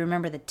out. I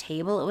remember the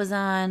table it was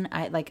on.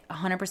 I like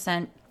 100%.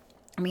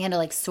 And we had to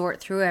like sort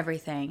through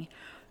everything.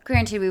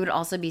 Granted, we would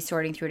also be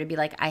sorting through to be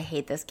like, I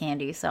hate this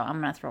candy, so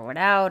I'm going to throw it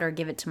out or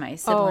give it to my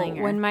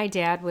sibling. When my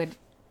dad would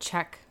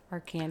check our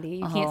candy,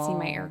 you can't see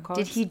my air quotes.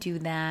 Did he do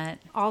that?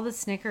 All the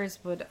Snickers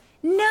would...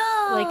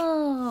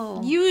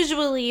 No.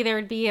 Usually there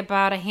would be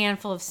about a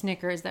handful of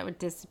Snickers that would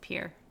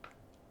disappear.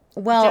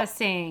 Well, Just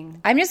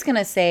saying. I'm just going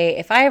to say,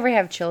 if I ever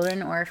have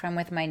children or if I'm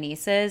with my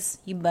nieces,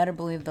 you better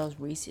believe those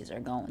Reese's are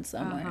going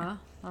somewhere.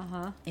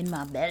 In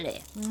my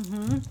belly.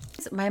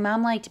 Mm-hmm. My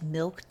mom liked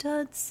Milk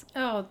Duds.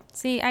 Oh,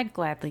 see, I'd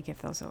gladly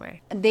give those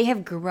away. They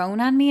have grown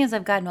on me as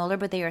I've gotten older,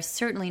 but they are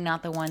certainly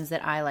not the ones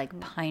that I like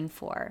pine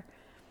for.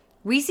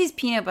 Reese's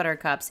Peanut Butter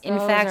Cups. In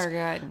Those fact, are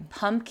good.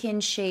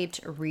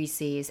 pumpkin-shaped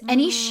Reese's.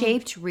 Any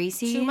shaped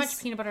Reese's. Too much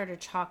peanut butter to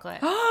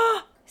chocolate.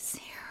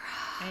 Sarah.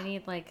 I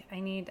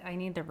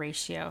need the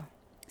ratio.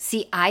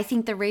 See, I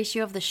think the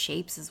ratio of the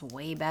shapes is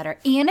way better.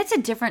 And it's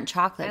a different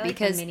chocolate I like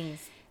because the minis.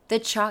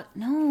 the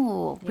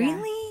No, Yeah.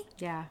 really?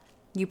 Yeah.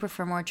 You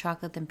prefer more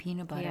chocolate than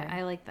peanut butter. Yeah,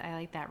 I like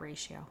that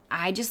ratio.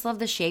 I just love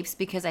the shapes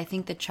because I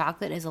think the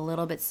chocolate is a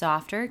little bit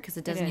softer because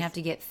it doesn't is. have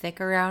to get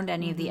thick around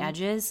any of the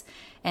edges.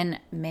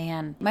 And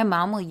man, my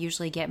mom will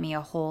usually get me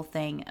a whole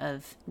thing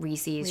of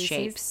Reese's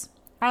shapes.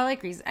 I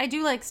like Reese's. I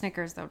do like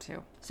Snickers though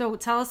too. So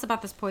tell us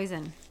about this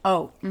poison.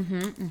 Oh,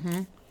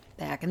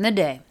 back in the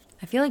day.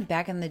 I feel like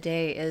back in the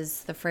day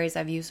is the phrase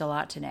I've used a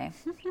lot today.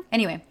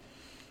 Anyway,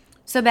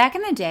 so back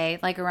in the day,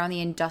 like around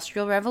the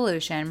Industrial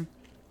Revolution,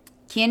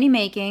 candy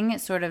making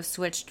sort of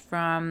switched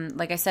from,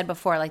 like I said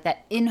before, like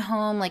that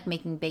in-home, like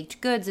making baked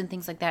goods and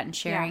things like that and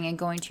sharing and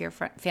going to your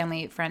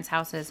family, friends'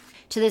 houses,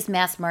 to this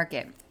mass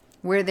market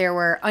where there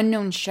were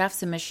unknown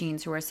chefs and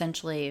machines who were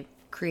essentially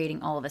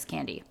creating all of this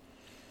candy.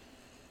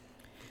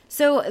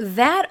 So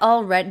that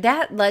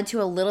led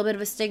to a little bit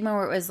of a stigma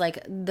where it was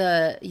like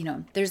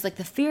there's like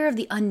the fear of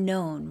the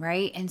unknown,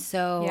 right? And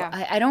so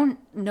I don't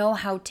know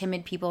how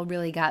timid people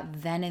really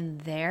got then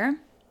and there.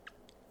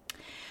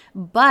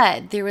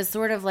 But there was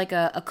sort of like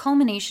a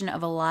culmination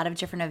of a lot of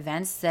different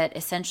events that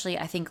essentially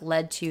I think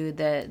led to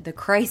the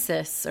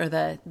crisis or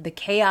the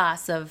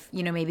chaos of,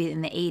 maybe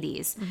in the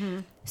 80s. Mm-hmm.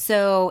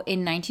 So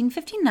in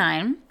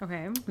 1959,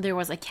 there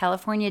was a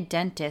California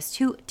dentist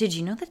who, did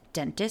you know the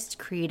dentist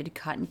created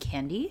cotton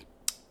candy?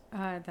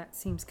 That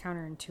seems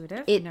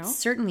counterintuitive. It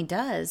certainly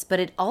does. But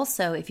it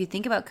also, if you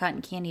think about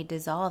cotton candy, it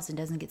dissolves and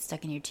doesn't get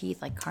stuck in your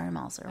teeth like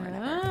caramels or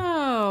whatever.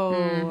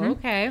 Oh,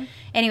 okay.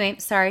 Anyway,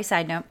 sorry,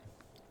 side note.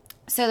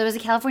 So there was a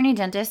California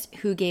dentist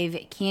who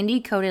gave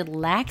candy-coated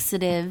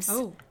laxatives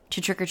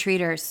to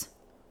trick-or-treaters.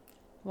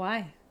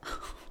 Why?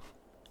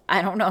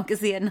 I don't know,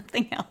 because he had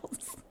nothing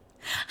else.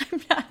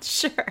 I'm not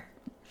sure.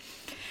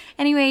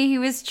 Anyway, he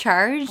was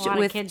charged A lot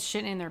with... of kids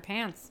shitting in their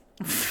pants.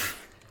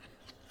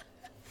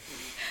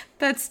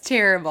 That's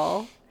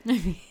terrible.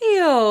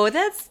 Ew,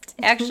 that's...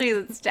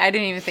 Actually, I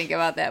didn't even think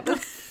about that.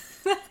 But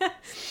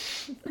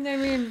I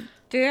mean,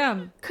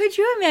 damn. could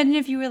you imagine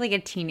if you were like a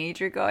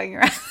teenager going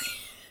around...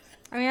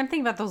 I mean, I'm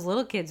thinking about those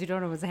little kids who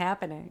don't know what's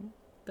happening.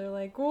 They're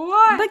like,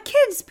 what? But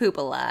kids poop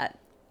a lot.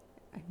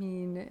 I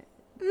mean,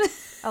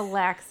 a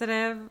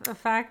laxative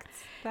effect.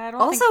 I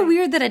don't Also think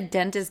weird that a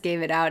dentist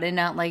gave it out and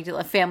not like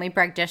a family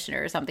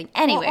practitioner or something.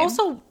 Anyway. Well,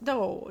 also,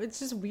 no, it's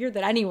just weird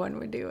that anyone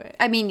would do it.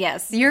 I mean,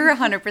 yes, you're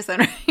 100%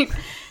 right.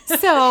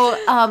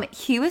 So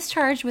he was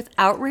charged with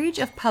outrage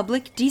of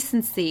public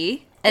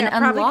decency and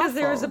probably unlawful. because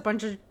there was a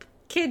bunch of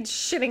kids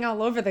shitting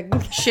all over the...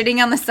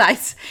 Shitting on the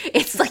sides.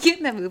 It's like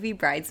in the movie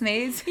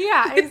Bridesmaids.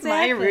 Yeah, It's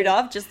Maya exactly.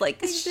 Rudolph just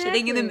like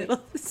shitting in the middle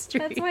of the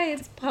street. That's why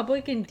it's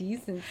public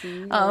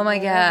indecency. Oh my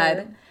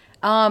God.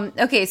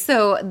 Okay,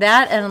 so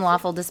that and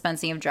unlawful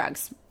dispensing of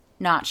drugs.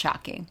 Not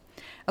shocking.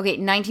 Okay,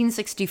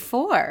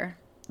 1964.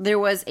 There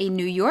was a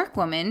New York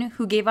woman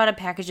who gave out a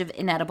package of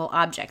inedible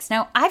objects.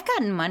 Now, I've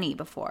gotten money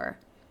before.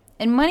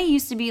 And money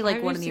used to be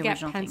like one of the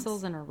original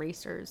pencils things. and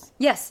erasers.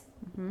 Yes.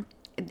 Mm-hmm.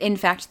 In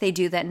fact, they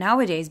do that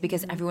nowadays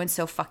because everyone's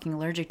so fucking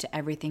allergic to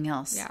everything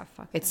else. Yeah,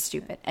 fuck It's that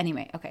stupid.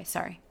 Anyway, okay,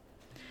 sorry.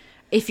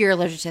 If you're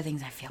allergic to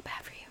things, I feel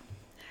bad for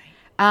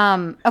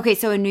you. Okay,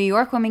 so a New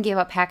York woman gave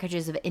out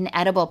packages of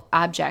inedible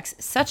objects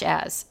such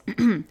as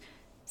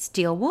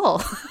steel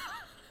wool,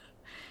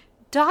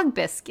 dog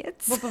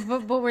biscuits.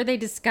 But were they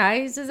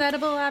disguised as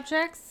edible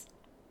objects?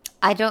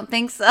 I don't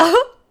think so.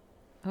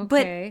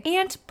 Okay. But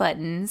ant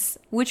buttons,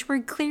 which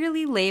were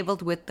clearly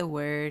labeled with the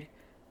word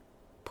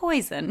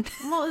poison.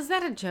 Well, is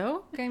that a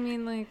joke? I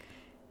mean, like...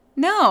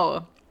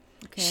 No.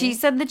 Okay. She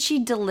said that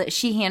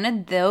she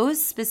handed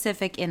those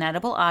specific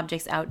inedible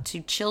objects out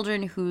to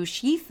children who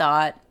she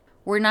thought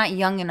were not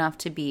young enough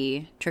to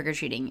be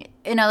trick-or-treating.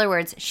 In other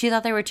words, she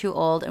thought they were too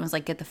old and was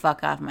like, get the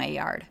fuck off my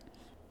yard.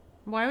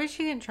 Why would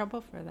she get in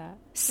trouble for that?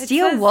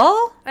 Steal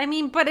wool? I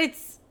mean, but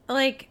it's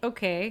like,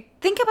 okay.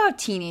 Think about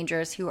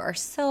teenagers who are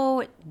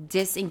so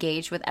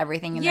disengaged with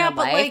everything in Yeah, their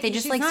but life. like, They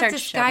just she's like not start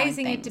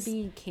disguising shoving it to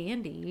things. be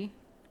candy.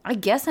 I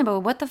guess not,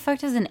 but what the fuck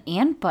does an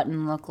ant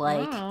button look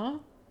like? Oh.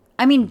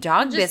 I mean,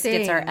 dog just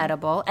biscuits are saying.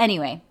 edible.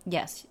 Anyway,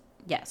 yes.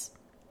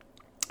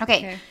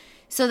 Okay.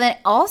 So then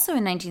also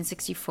in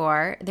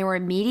 1964, there were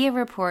media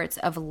reports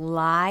of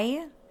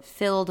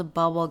lye-filled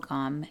bubble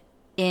gum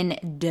in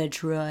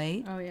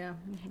Detroit Oh, yeah.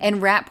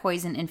 and rat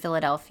poison in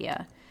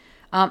Philadelphia.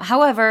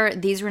 However,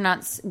 these were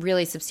not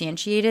really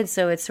substantiated,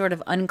 so it's sort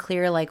of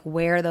unclear like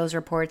where those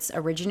reports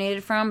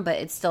originated from, but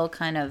it's still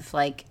kind of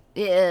like,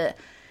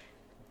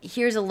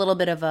 here's a little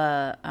bit of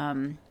a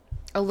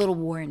little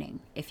warning,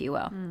 if you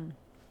will.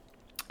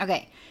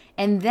 Okay.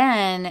 And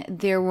then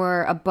there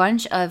were a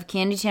bunch of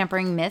candy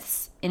tampering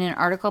myths in an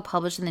article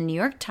published in the New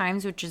York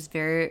Times, which is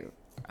very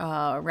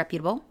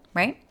reputable,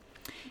 right?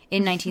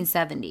 In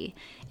 1970.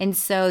 And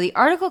so the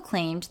article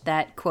claimed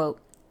that, quote,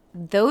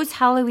 those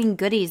Halloween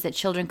goodies that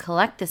children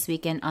collect this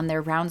weekend on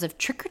their rounds of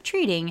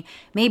trick-or-treating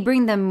may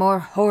bring them more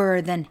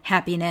horror than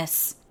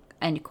happiness,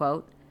 end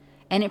quote.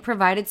 And it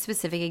provided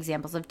specific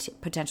examples of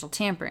potential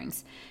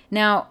tamperings.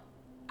 Now,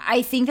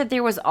 I think that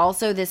there was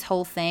also this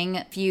whole thing,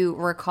 if you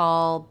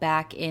recall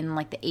back in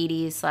like the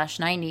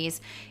 80s/90s,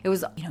 it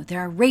was,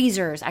 there are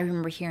razors. I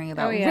remember hearing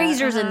about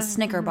razors and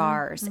Snicker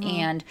bars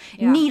and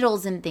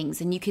needles and things.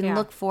 And you can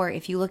look for,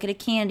 if you look at a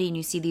candy and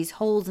you see these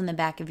holes in the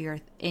back of your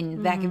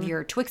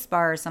Twix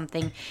bar or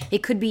something,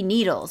 it could be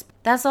needles.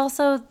 That's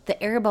also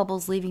the air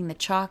bubbles leaving the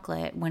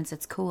chocolate once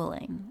it's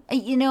cooling.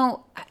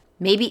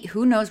 Maybe,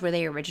 who knows where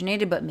they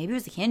originated, but maybe it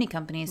was the candy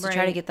companies to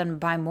try to get them to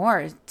buy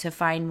more to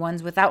find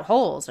ones without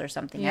holes or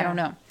something. I don't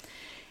know.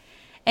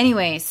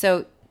 Anyway,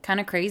 so kind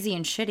of crazy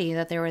and shitty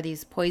that there were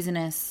these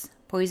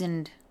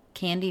poisoned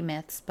candy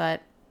myths,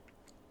 but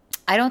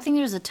I don't think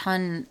there's a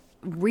ton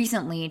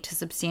recently to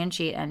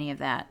substantiate any of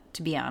that,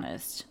 to be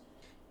honest.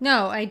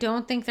 No, I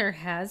don't think there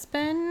has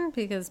been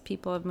because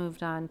people have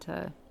moved on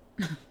to,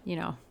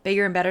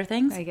 Bigger and better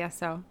things? I guess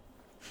so.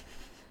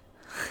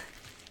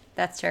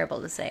 That's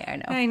terrible to say, I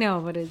know. I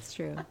know, but it's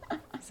true.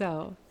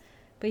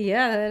 But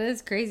yeah, that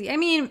is crazy. I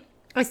mean,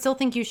 I still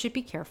think you should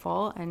be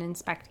careful and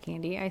inspect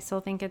candy. I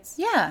still think it's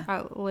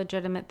a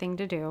legitimate thing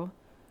to do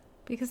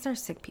because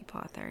there's sick people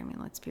out there. I mean,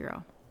 let's be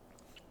real.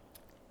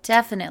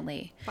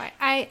 Definitely. But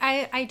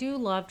I do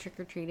love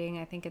trick-or-treating.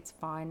 I think it's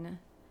fun.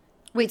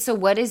 Wait, so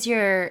what is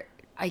your...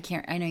 I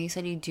know you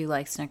said you do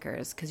like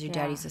Snickers because your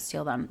dad used to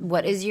steal them.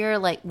 What is your,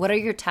 what are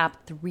your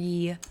top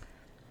 3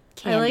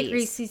 candies? I like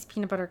Reese's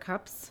Peanut Butter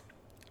Cups.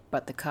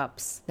 But the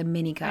cups, the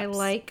mini cups. I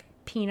like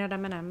peanut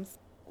M&Ms.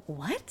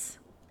 What?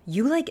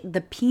 You like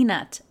the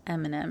peanut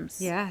M&Ms?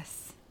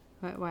 Yes.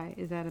 Why?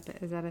 Is that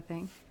a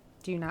thing?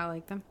 Do you not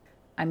like them?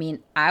 I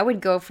mean, I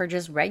would go for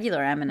just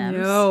regular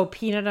M&Ms. No,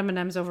 peanut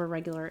M&Ms over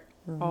regular.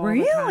 All the time.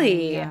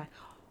 Really? Yeah.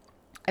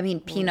 I mean,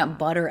 peanut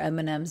butter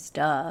M&Ms,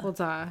 duh. Well,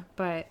 duh.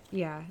 But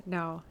yeah,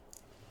 no.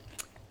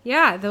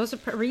 Yeah, those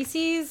are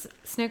Reese's,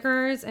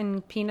 Snickers,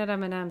 and peanut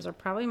M&Ms are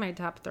probably my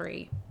top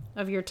 3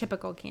 of your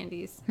typical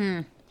candies.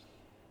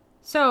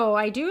 So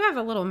I do have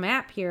a little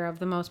map here of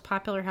the most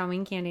popular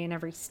Halloween candy in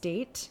every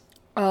state.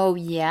 Oh,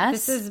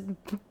 yes? This is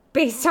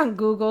based on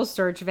Google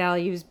search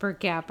values per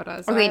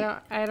capita. So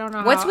I don't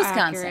know what's how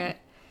Wisconsin? accurate.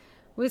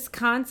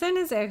 Wisconsin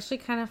is actually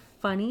kind of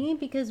funny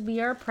because we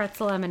are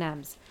pretzel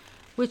M&Ms.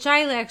 which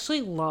I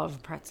actually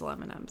love pretzel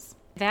M&Ms.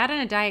 That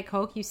and a Diet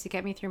Coke used to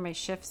get me through my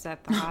shifts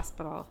at the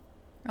hospital.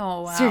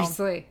 Oh, wow.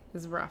 Seriously, it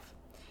was rough.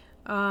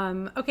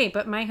 Okay,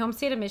 but my home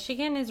state of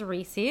Michigan is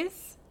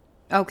Reese's.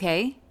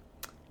 Okay.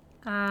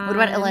 What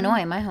about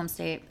Illinois, my home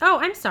state? Oh,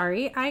 I'm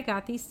sorry. I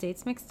got these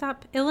states mixed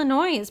up.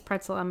 Illinois is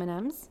pretzel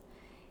M&Ms.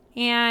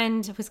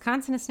 And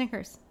Wisconsin is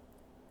Snickers.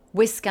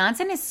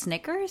 Wisconsin is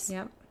Snickers?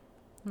 Yep.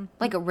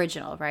 Like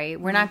original, right?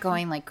 We're not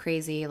going like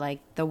crazy, like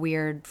the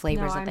weird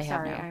flavors that they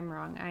have now. I'm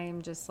wrong. I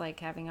am just like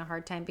having a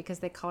hard time because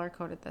they color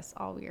coded this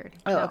all weird.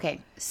 Oh,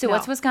 okay. So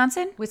what's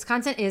Wisconsin?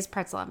 Wisconsin is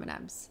pretzel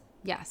M&Ms.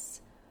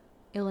 Yes.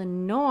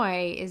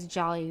 Illinois is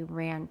Jolly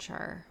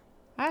Rancher.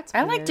 That's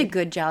weird. I liked a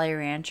good Jolly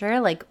Rancher,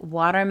 like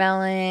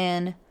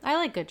watermelon. I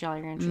like good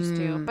Jolly Ranchers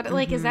too. But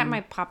like, is that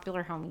my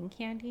popular Halloween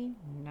candy?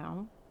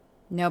 No.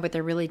 No, but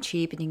they're really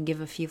cheap, and you can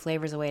give a few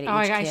flavors away to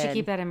each kid. I should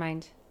keep that in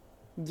mind.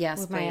 Yes,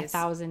 with please. my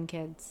 1,000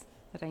 kids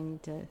that I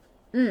need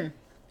to.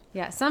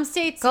 Yeah, some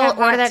states go have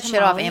order that tamale.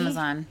 shit off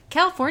Amazon.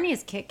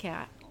 California's Kit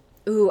Kat.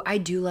 Ooh, I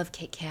do love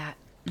Kit Kat.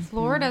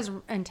 Florida's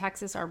and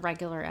Texas are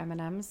regular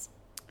M&Ms.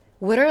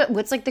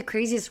 What's like the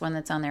craziest one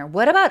that's on there?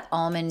 What about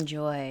Almond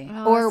Joy?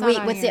 Oh, Or it's not wait,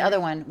 on what's the here. other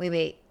one?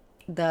 Wait.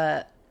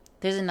 There's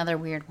another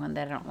weird one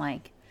that I don't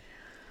like.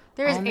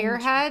 There's Almond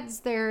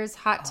Airheads. There's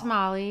Hot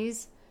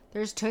Tamales.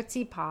 There's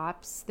Tootsie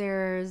Pops.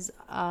 There's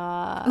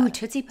Ooh,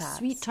 Tootsie Pops.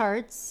 Sweet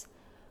Tarts.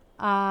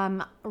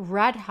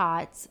 Red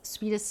Hots.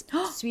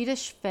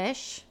 Swedish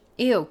Fish.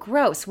 Ew,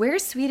 gross.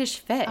 Where's Swedish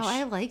Fish? Oh,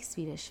 I like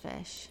Swedish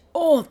Fish.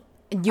 Oh,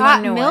 you Hot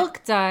want to know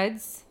Milk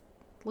Duds.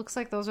 Looks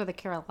like those are the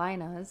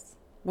Carolinas.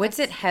 What's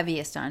it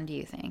heaviest on, do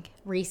you think?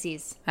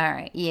 Reese's. All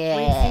right, yeah.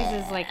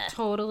 Reese's is like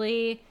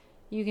totally,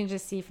 you can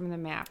just see from the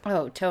map.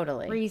 Oh,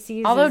 totally.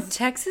 Reese's Although is-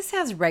 Texas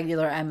has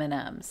regular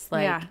M&Ms.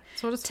 Like, Yeah,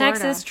 so does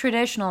Texas, Florida.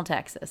 traditional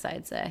Texas,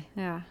 I'd say.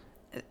 Yeah.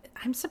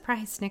 I'm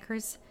surprised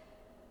Snickers.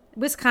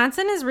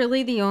 Wisconsin is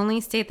really the only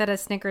state that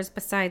has Snickers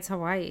besides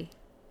Hawaii.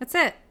 That's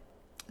it.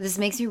 This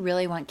makes me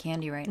really want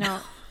candy right now.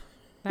 No,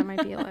 that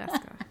might be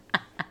Alaska.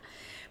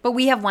 But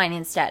we have wine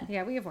instead.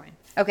 Yeah, we have wine.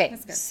 Okay,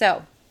 That's good.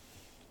 so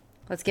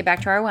let's get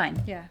back to our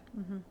wine. Yeah.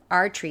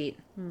 Our treat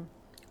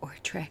or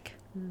trick.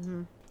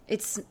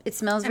 It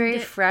smells very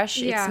fresh.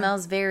 yeah. It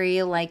smells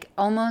very like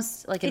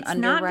almost like an It's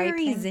not underripe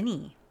very thing.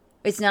 zinny.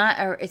 It's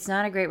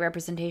not a great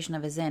representation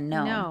of a zin.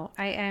 No. No,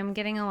 I am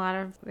getting a lot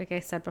of, like I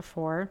said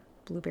before,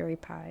 blueberry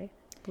pie,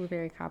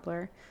 blueberry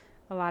cobbler,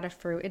 a lot of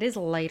fruit. It is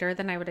lighter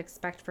than I would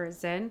expect for a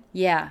zin.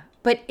 Yeah,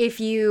 but if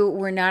you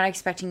were not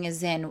expecting a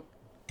zin,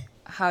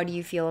 how do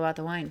you feel about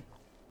the wine?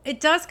 It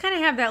does kind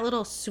of have that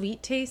little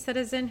sweet taste that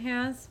a zin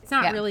has. It's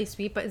not Yeah. really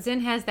sweet, but zin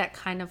has that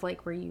kind of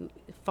like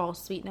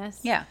false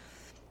sweetness. Yeah.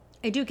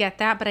 I do get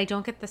that, but I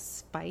don't get the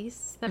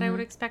spice that I would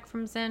expect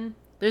from zin.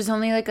 There's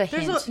only like a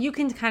hint. You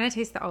can kind of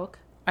taste the oak.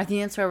 I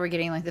think that's why we're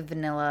getting like the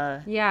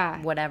vanilla.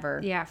 Yeah. Whatever.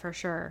 Yeah, for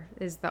sure,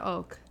 is the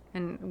oak.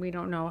 And we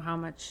don't know how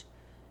much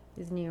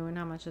is new and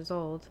how much is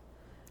old.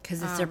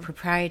 Because it's their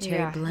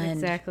proprietary blend.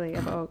 Exactly,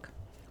 of oak.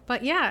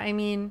 But yeah, I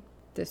mean,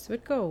 this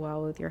would go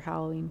well with your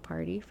Halloween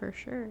party for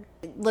sure.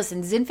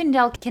 Listen,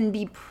 Zinfandel can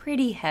be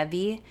pretty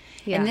heavy.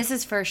 Yeah. And this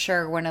is for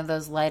sure one of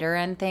those lighter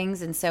end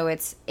things. And so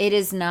it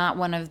is not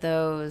one of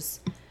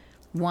those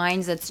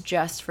wines that's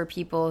just for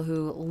people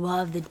who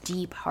love the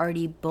deep,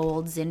 hearty,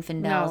 bold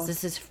Zinfandels. No.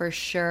 This is for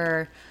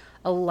sure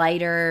a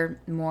lighter,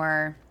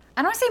 more,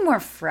 I don't want to say more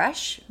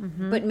fresh,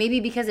 but maybe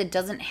because it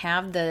doesn't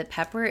have the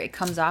pepper, it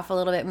comes off a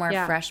little bit more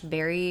Yeah. fresh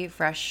berry,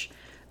 fresh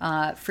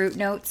fruit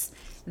notes,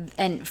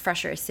 and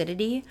fresher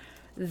acidity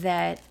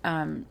that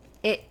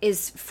it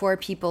is for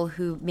people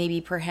who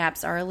maybe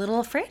perhaps are a little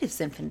afraid of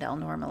Zinfandel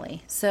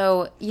normally.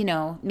 So,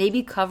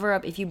 maybe cover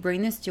up, if you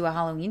bring this to a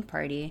Halloween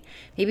party,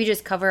 maybe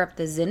just cover up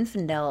the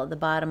Zinfandel at the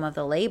bottom of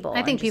the label.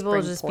 I think and people will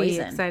bring just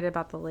poison. be excited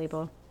about the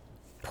label.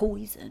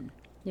 Poison.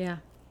 Yeah.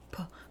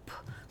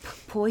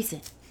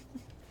 Poison.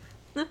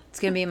 It's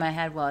going to be in my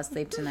head while I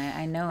sleep tonight.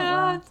 I know it will.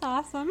 that's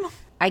awesome.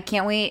 I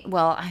can't wait.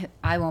 Well,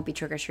 I won't be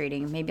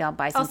trick-or-treating. Maybe I'll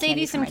buy some I'll save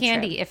candy you for some my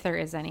candy trip. if there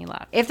is any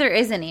left. If there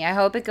is any, I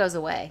hope it goes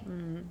away. I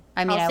mean,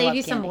 I'll I save love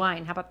you some candy.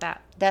 wine. How about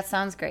that? That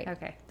sounds great.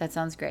 Okay. That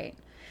sounds great.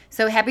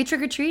 So happy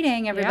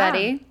trick-or-treating,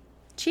 everybody.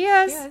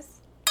 Cheers. Yes.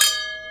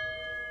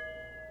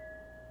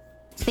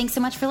 Thanks so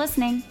much for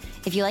listening.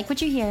 If you like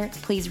what you hear,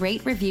 please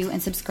rate, review,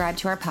 and subscribe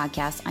to our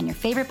podcast on your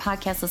favorite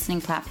podcast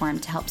listening platform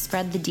to help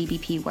spread the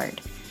DBP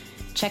word.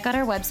 Check out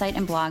our website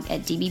and blog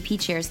at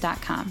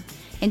dbpcheers.com.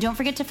 And don't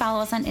forget to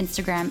follow us on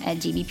Instagram at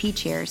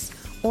dbpcheers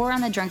or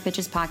on the Drunk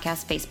Bitches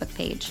Podcast Facebook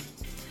page.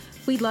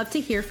 We'd love to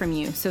hear from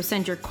you, so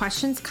send your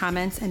questions,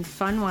 comments, and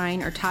fun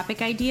wine or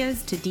topic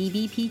ideas to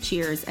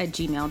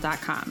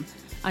dbpcheers@gmail.com.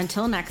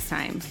 Until next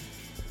time,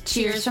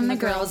 Cheers from the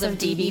girls of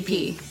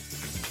DBP.